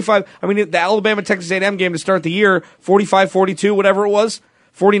is 45. I mean, the Alabama-Texas A&M game to start the year, 45-42, whatever it was,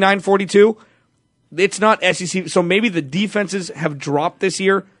 49-42. It's not SEC. So maybe the defenses have dropped this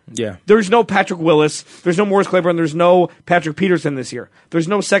year. Yeah. There's no Patrick Willis. There's no Morris Claiborne. There's no Patrick Peterson this year. There's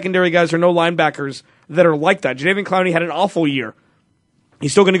no secondary guys or no linebackers that are like that. Jadeveon Clowney had an awful year.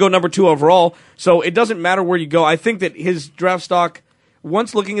 He's still going to go number 2 overall. So it doesn't matter where you go. I think that his draft stock,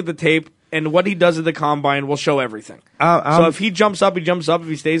 once looking at the tape, and what he does at the combine will show everything. So if he jumps up, he jumps up. If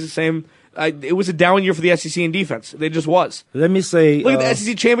he stays the same, it was a down year for the SEC in defense. It just was. Let me say, look at the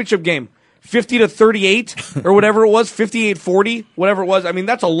SEC championship game, 50-38 or whatever it was, 58-40, whatever it was. I mean,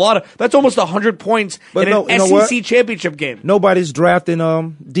 that's a lot that's almost 100 points in an SEC championship game. Nobody's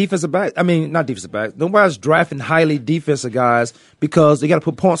drafting defensive back. I mean, not defensive back. Nobody's drafting highly defensive guys because they got to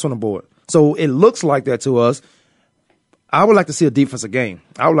put points on the board. So it looks like that to us. I would like to see a defensive game.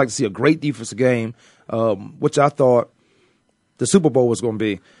 I would like to see a great defensive game, which I thought the Super Bowl was going to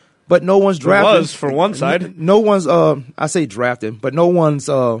be. But no one's drafting. It was for one side. No one's, I say drafting, but no one's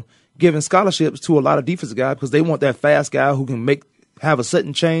giving scholarships to a lot of defensive guys because they want that fast guy who can have a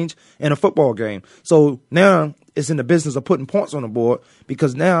sudden change in a football game. So now it's in the business of putting points on the board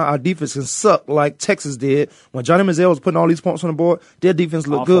because now our defense can suck like Texas did. When Johnny Manziel was putting all these points on the board, their defense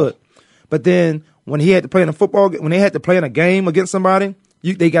looked good. But then when he had to play in a when they had to play in a game against somebody,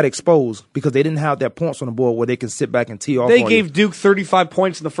 they got exposed because they didn't have their points on the board where they can sit back and tee off. They gave Duke 35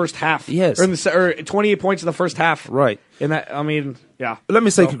 points in the first half. Yes, or 28 points in the first half. Right. And that, I mean, yeah. Let me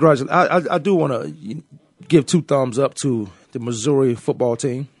say congratulations. I do want to give 2 thumbs up to the Missouri football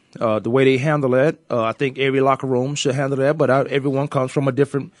team. The way they handle that, I think every locker room should handle that. But everyone comes from a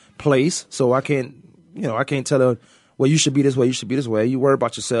different place, so I can't tell them, well, you should be this way, you should be this way. You worry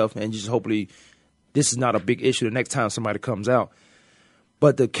about yourself, and you just hopefully this is not a big issue the next time somebody comes out.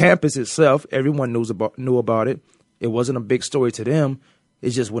 But the campus itself, everyone knew about it. It wasn't a big story to them.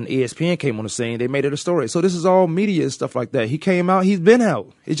 It's just when ESPN came on the scene, they made it a story. So this is all media and stuff like that. He came out. He's been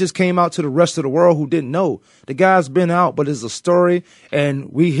out. It just came out to the rest of the world who didn't know. The guy's been out, but it's a story,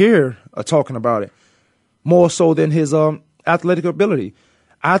 and we here are talking about it more so than his athletic ability.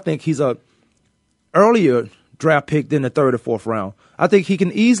 I think he's a earlier draft pick than the third or fourth round. I think he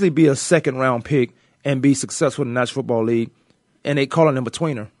can easily be a second-round pick and be successful in the National Football League, and they calling him a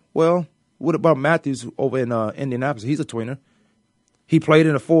tweener. Well, what about Matthews over in Indianapolis? He's a tweener. He played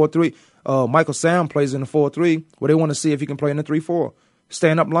in a 4-3. Michael Sam plays in a 4-3, where they want to see if he can play in a 3-4.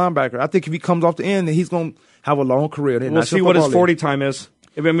 Stand-up linebacker. I think if he comes off the end, then he's going to have a long career. We'll see what his 40 time is.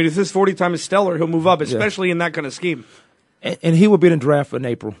 I mean, if his 40 time is stellar, he'll move up, especially in that kind of scheme. And he will be in the draft in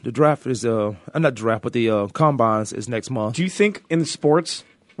April. The draft is not draft, but the combines is next month. Do you think in sports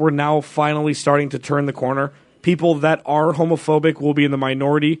we're now finally starting to turn the corner? People that are homophobic will be in the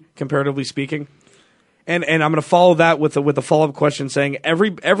minority, comparatively speaking. And I'm going to follow that with a follow-up question saying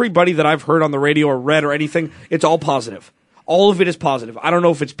everybody that I've heard on the radio or read or anything, it's all positive. All of it is positive. I don't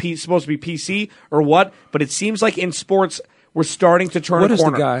know if it's supposed to be PC or what, but it seems like in sports we're starting to turn a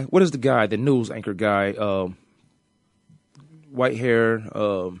corner. What is the guy, the news anchor guy, white hair?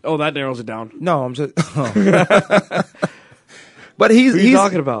 That narrows it down. No, I'm just... But he's... What are you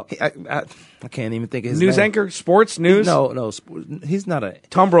talking about? I can't even think of his news name. Anchor? Sports? News? No. He's not a...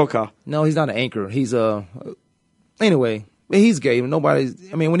 Tom Brokaw. No, he's not an anchor. He's a... Anyway, he's gay.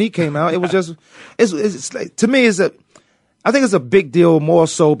 Nobody's... I mean, when he came out, it was just... It's like, to me, I think it's a big deal more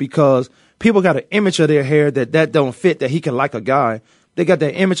so because people got an image of their hair that don't fit, that he can like a guy. They got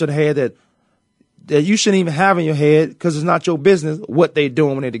that image of the hair that you shouldn't even have in your head because it's not your business what they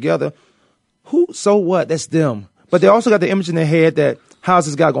doing when they're together. So what? That's them. But they also got the image in their head that how's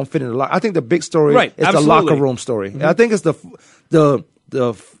this guy going to fit in the locker? I think the big story is absolutely. The locker room story. Mm-hmm. I think it's the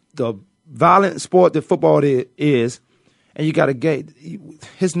violent sport that football is, and you got a gay.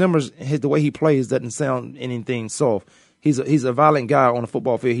 His numbers, the way he plays doesn't sound anything soft. He's a violent guy on the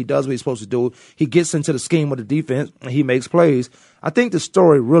football field. He does what he's supposed to do. He gets into the scheme of the defense, and he makes plays. I think the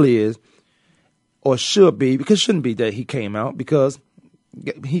story really is, or should be, because it shouldn't be that he came out, because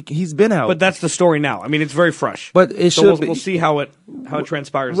he's been out. But that's the story now. I mean, it's very fresh. But it should be. We'll see how it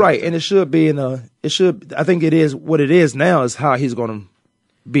transpires. Right, and it should be I think it is what it is now is how he's going to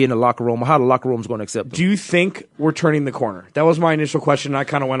be in the locker room, or how the locker room is going to accept him. Do you think we're turning the corner? That was my initial question, and I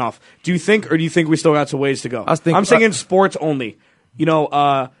kind of went off. Do you think we still got some ways to go? I'm saying in sports only.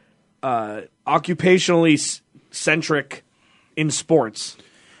 Occupationally centric in sports.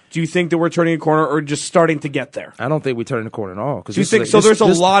 Do you think that we're turning a corner or just starting to get there? I don't think we're turning the corner at all. Do you think so? There's a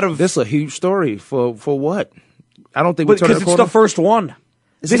lot of... This is a huge story for what? I don't think we're turning the corner. Because it's the first one.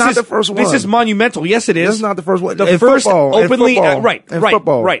 It's not the first one. This is monumental. Yes, it is. This is not the first one. The first openly...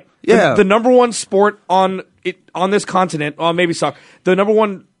 Right. Yeah. The number one sport on this continent, maybe soccer, the number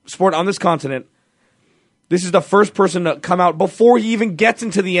one sport on this continent, this is the first person to come out before he even gets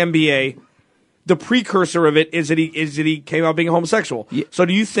into the NBA. The precursor of it is that he came out being homosexual. Yeah. So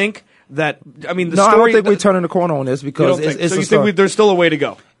do you think that, I mean, story... I don't think we're turning the corner on this because it's you think there's still a way to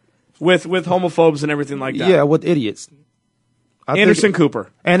go with homophobes and everything like that? Yeah, with idiots. Anderson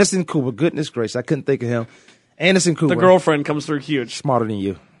Cooper. Goodness gracious, I couldn't think of him. Anderson Cooper. The girlfriend comes through huge. Smarter than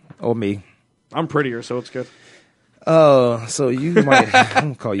you. Or me. I'm prettier, so it's good. So you might... I'm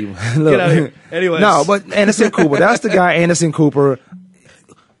going to call you... Look. Get out of here. Anyways. No, but Anderson Cooper, that's the guy, Anderson Cooper...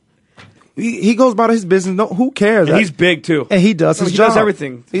 He goes about his business. No, who cares? And he's big too, and he does his he job. Does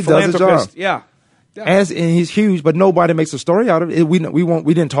everything. He does his job. Yeah. And he's huge, but nobody makes a story out of it. We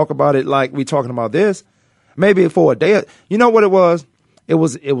didn't talk about it like we talking about this. Maybe for a day. You know what it was? It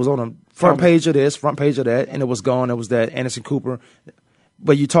was on the front page of this, front page of that, and it was gone. It was that Anderson Cooper.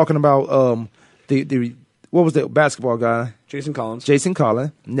 But you're talking about the what was the basketball guy? Jason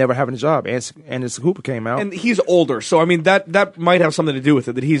Collins, never having a job. Anderson Cooper came out. And he's older, so I mean that might have something to do with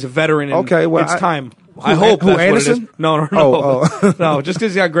it, that he's a veteran and it's time. I Anderson? hope that's what it is. No. Oh. No, just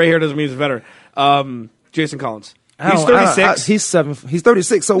because he got gray hair doesn't mean he's a veteran. Jason Collins. He's 36. He's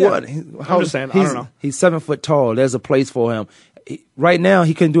 36, so what? I'm just saying, I don't know. He's 7 foot tall. There's a place for him. Right now,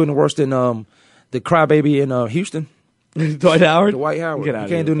 he couldn't do any worse than the crybaby in Houston. Dwight Howard? Dwight Howard. He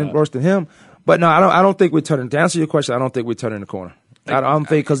can't do any worse than him. But no, I don't think we're turning. To answer your question, I don't think we're turning the corner. I don't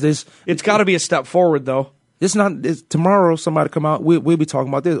think because this. It's got to be a step forward, though. It's not. Tomorrow, somebody come out. We'll be talking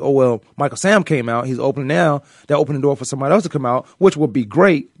about this. Oh well, Michael Sam came out. He's opening now. They're opening the door for somebody else to come out, which would be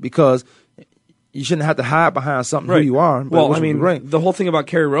great because you shouldn't have to hide behind something who you are. Well, I mean, the whole thing about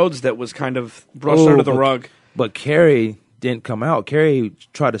Kerry Rhodes that was kind of brushed under the rug. But Kerry didn't come out. Kerry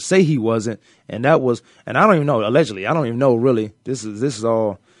tried to say he wasn't, and that was. And I don't even know. Allegedly, I don't even know. Really, this is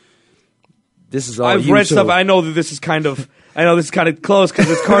all. I've read stuff. I know that this is kind of I know this is kind of close because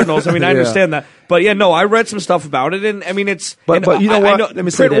it's Cardinals. I mean, I understand that. But, yeah, no, I read some stuff about it, and, I mean, it's... But you know what? Let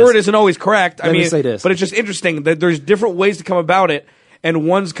me say this. Print word isn't always correct. Let me say this. But it's just interesting that there's different ways to come about it, and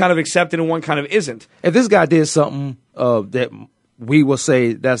one's kind of accepted and one kind of isn't. If this guy did something that we will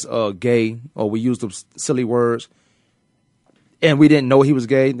say that's gay, or we use those silly words, and we didn't know he was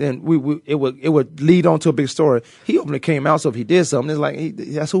gay, then it would lead on to a big story. He openly came out, so if he did something, it's like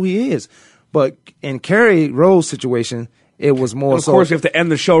that's who he is. But in Kerry Rowe's situation, it was more. Of course, we have to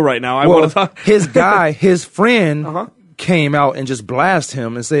end the show right now. I well, want to talk. his friend came out and just blasted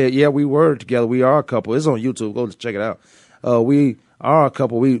him and said, "Yeah, we were together. We are a couple. It's on YouTube. Go check it out. We are a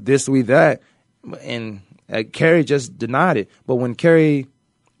couple. We this, we that." And Kerry just denied it. But when Kerry,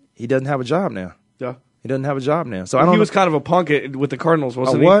 he doesn't have a job now. Yeah. He doesn't have a job now. So I don't. He was kind of a punk with the Cardinals,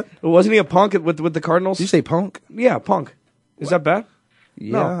 wasn't he? What? Wasn't he a punk with the Cardinals? Did you say punk? Yeah, punk. Is that bad?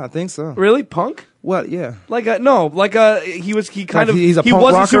 Yeah, No. I think so. Really, punk? Well, yeah. He's a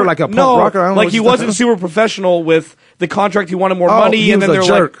punk rocker, like a punk rocker. I don't know what he you're wasn't talking super professional with the contract. He wanted more money, he and was then a they're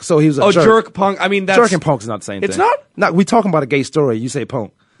jerk. like, So he was a "Oh, jerk. punk." I mean, that's Jerk and punk's not the same thing. It's not. No, we talking about a gay story. You say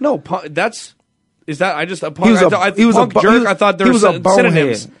punk. No, punk. Is that I just a punk? He was jerk. I thought there he was a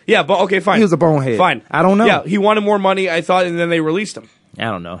synonyms. bonehead. Yeah, but okay, fine. He was a bonehead. Fine. I don't know. Yeah, he wanted more money. I thought, and then they released him. I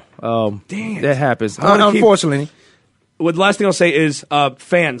don't know. Damn, that happens. I wanna keep- Unfortunately. Well, the last thing I'll say is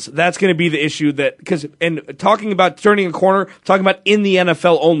fans. That's going to be the issue and talking about turning a corner, talking about in the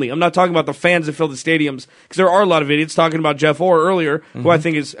NFL only. I'm not talking about the fans that fill the stadiums because there are a lot of idiots. Talking about Jeff Orr earlier, who I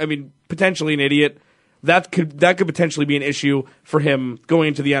think is, potentially an idiot. That could potentially be an issue for him going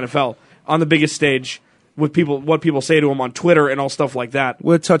into the NFL on the biggest stage with what people say to him on Twitter and all stuff like that.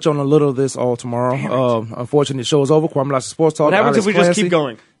 We'll touch on a little of this all tomorrow. Unfortunately, the show is over. Kwamie, Lassiters Sports Talk. What happens Alex if we just Clancy. keep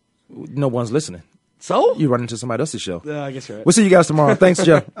going? No one's listening. So? You run into somebody else's show. I guess you're right. We'll see you guys tomorrow. Thanks,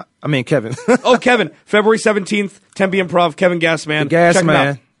 Jeff. I mean, Kevin. Kevin. February 17th, Tempe Improv, Kevin Gassman. Gas Check him Man.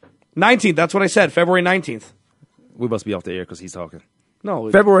 out. 19th, that's what I said, February 19th. We must be off the air because he's talking.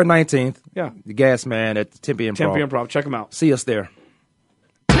 No. February 19th. Yeah. The Gas Man at Tempe Improv. Tempe Improv. Check him out. See us there.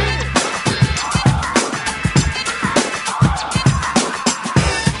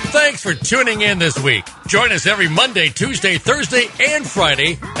 Thanks for tuning in this week. Join us every Monday, Tuesday, Thursday, and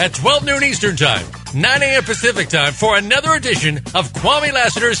Friday at 12 noon Eastern Time, 9 a.m. Pacific Time for another edition of Kwamie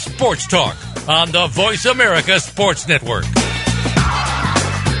Lassiter's Sports Talk on the Voice America Sports Network.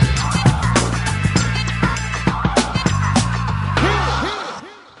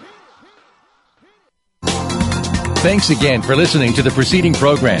 Thanks again for listening to the preceding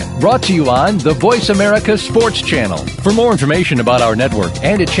program, brought to you on the Voice America Sports Channel. For more information about our network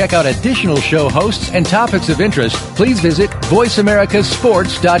and to check out additional show hosts and topics of interest, please visit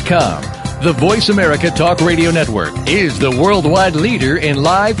voiceamericasports.com. The Voice America Talk Radio Network is the worldwide leader in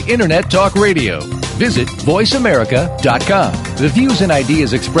live Internet talk radio. Visit voiceamerica.com. The views and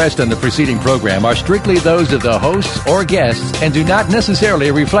ideas expressed on the preceding program are strictly those of the hosts or guests and do not necessarily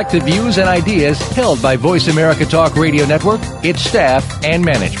reflect the views and ideas held by Voice America Talk Radio Network, its staff, and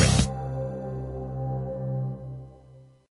management.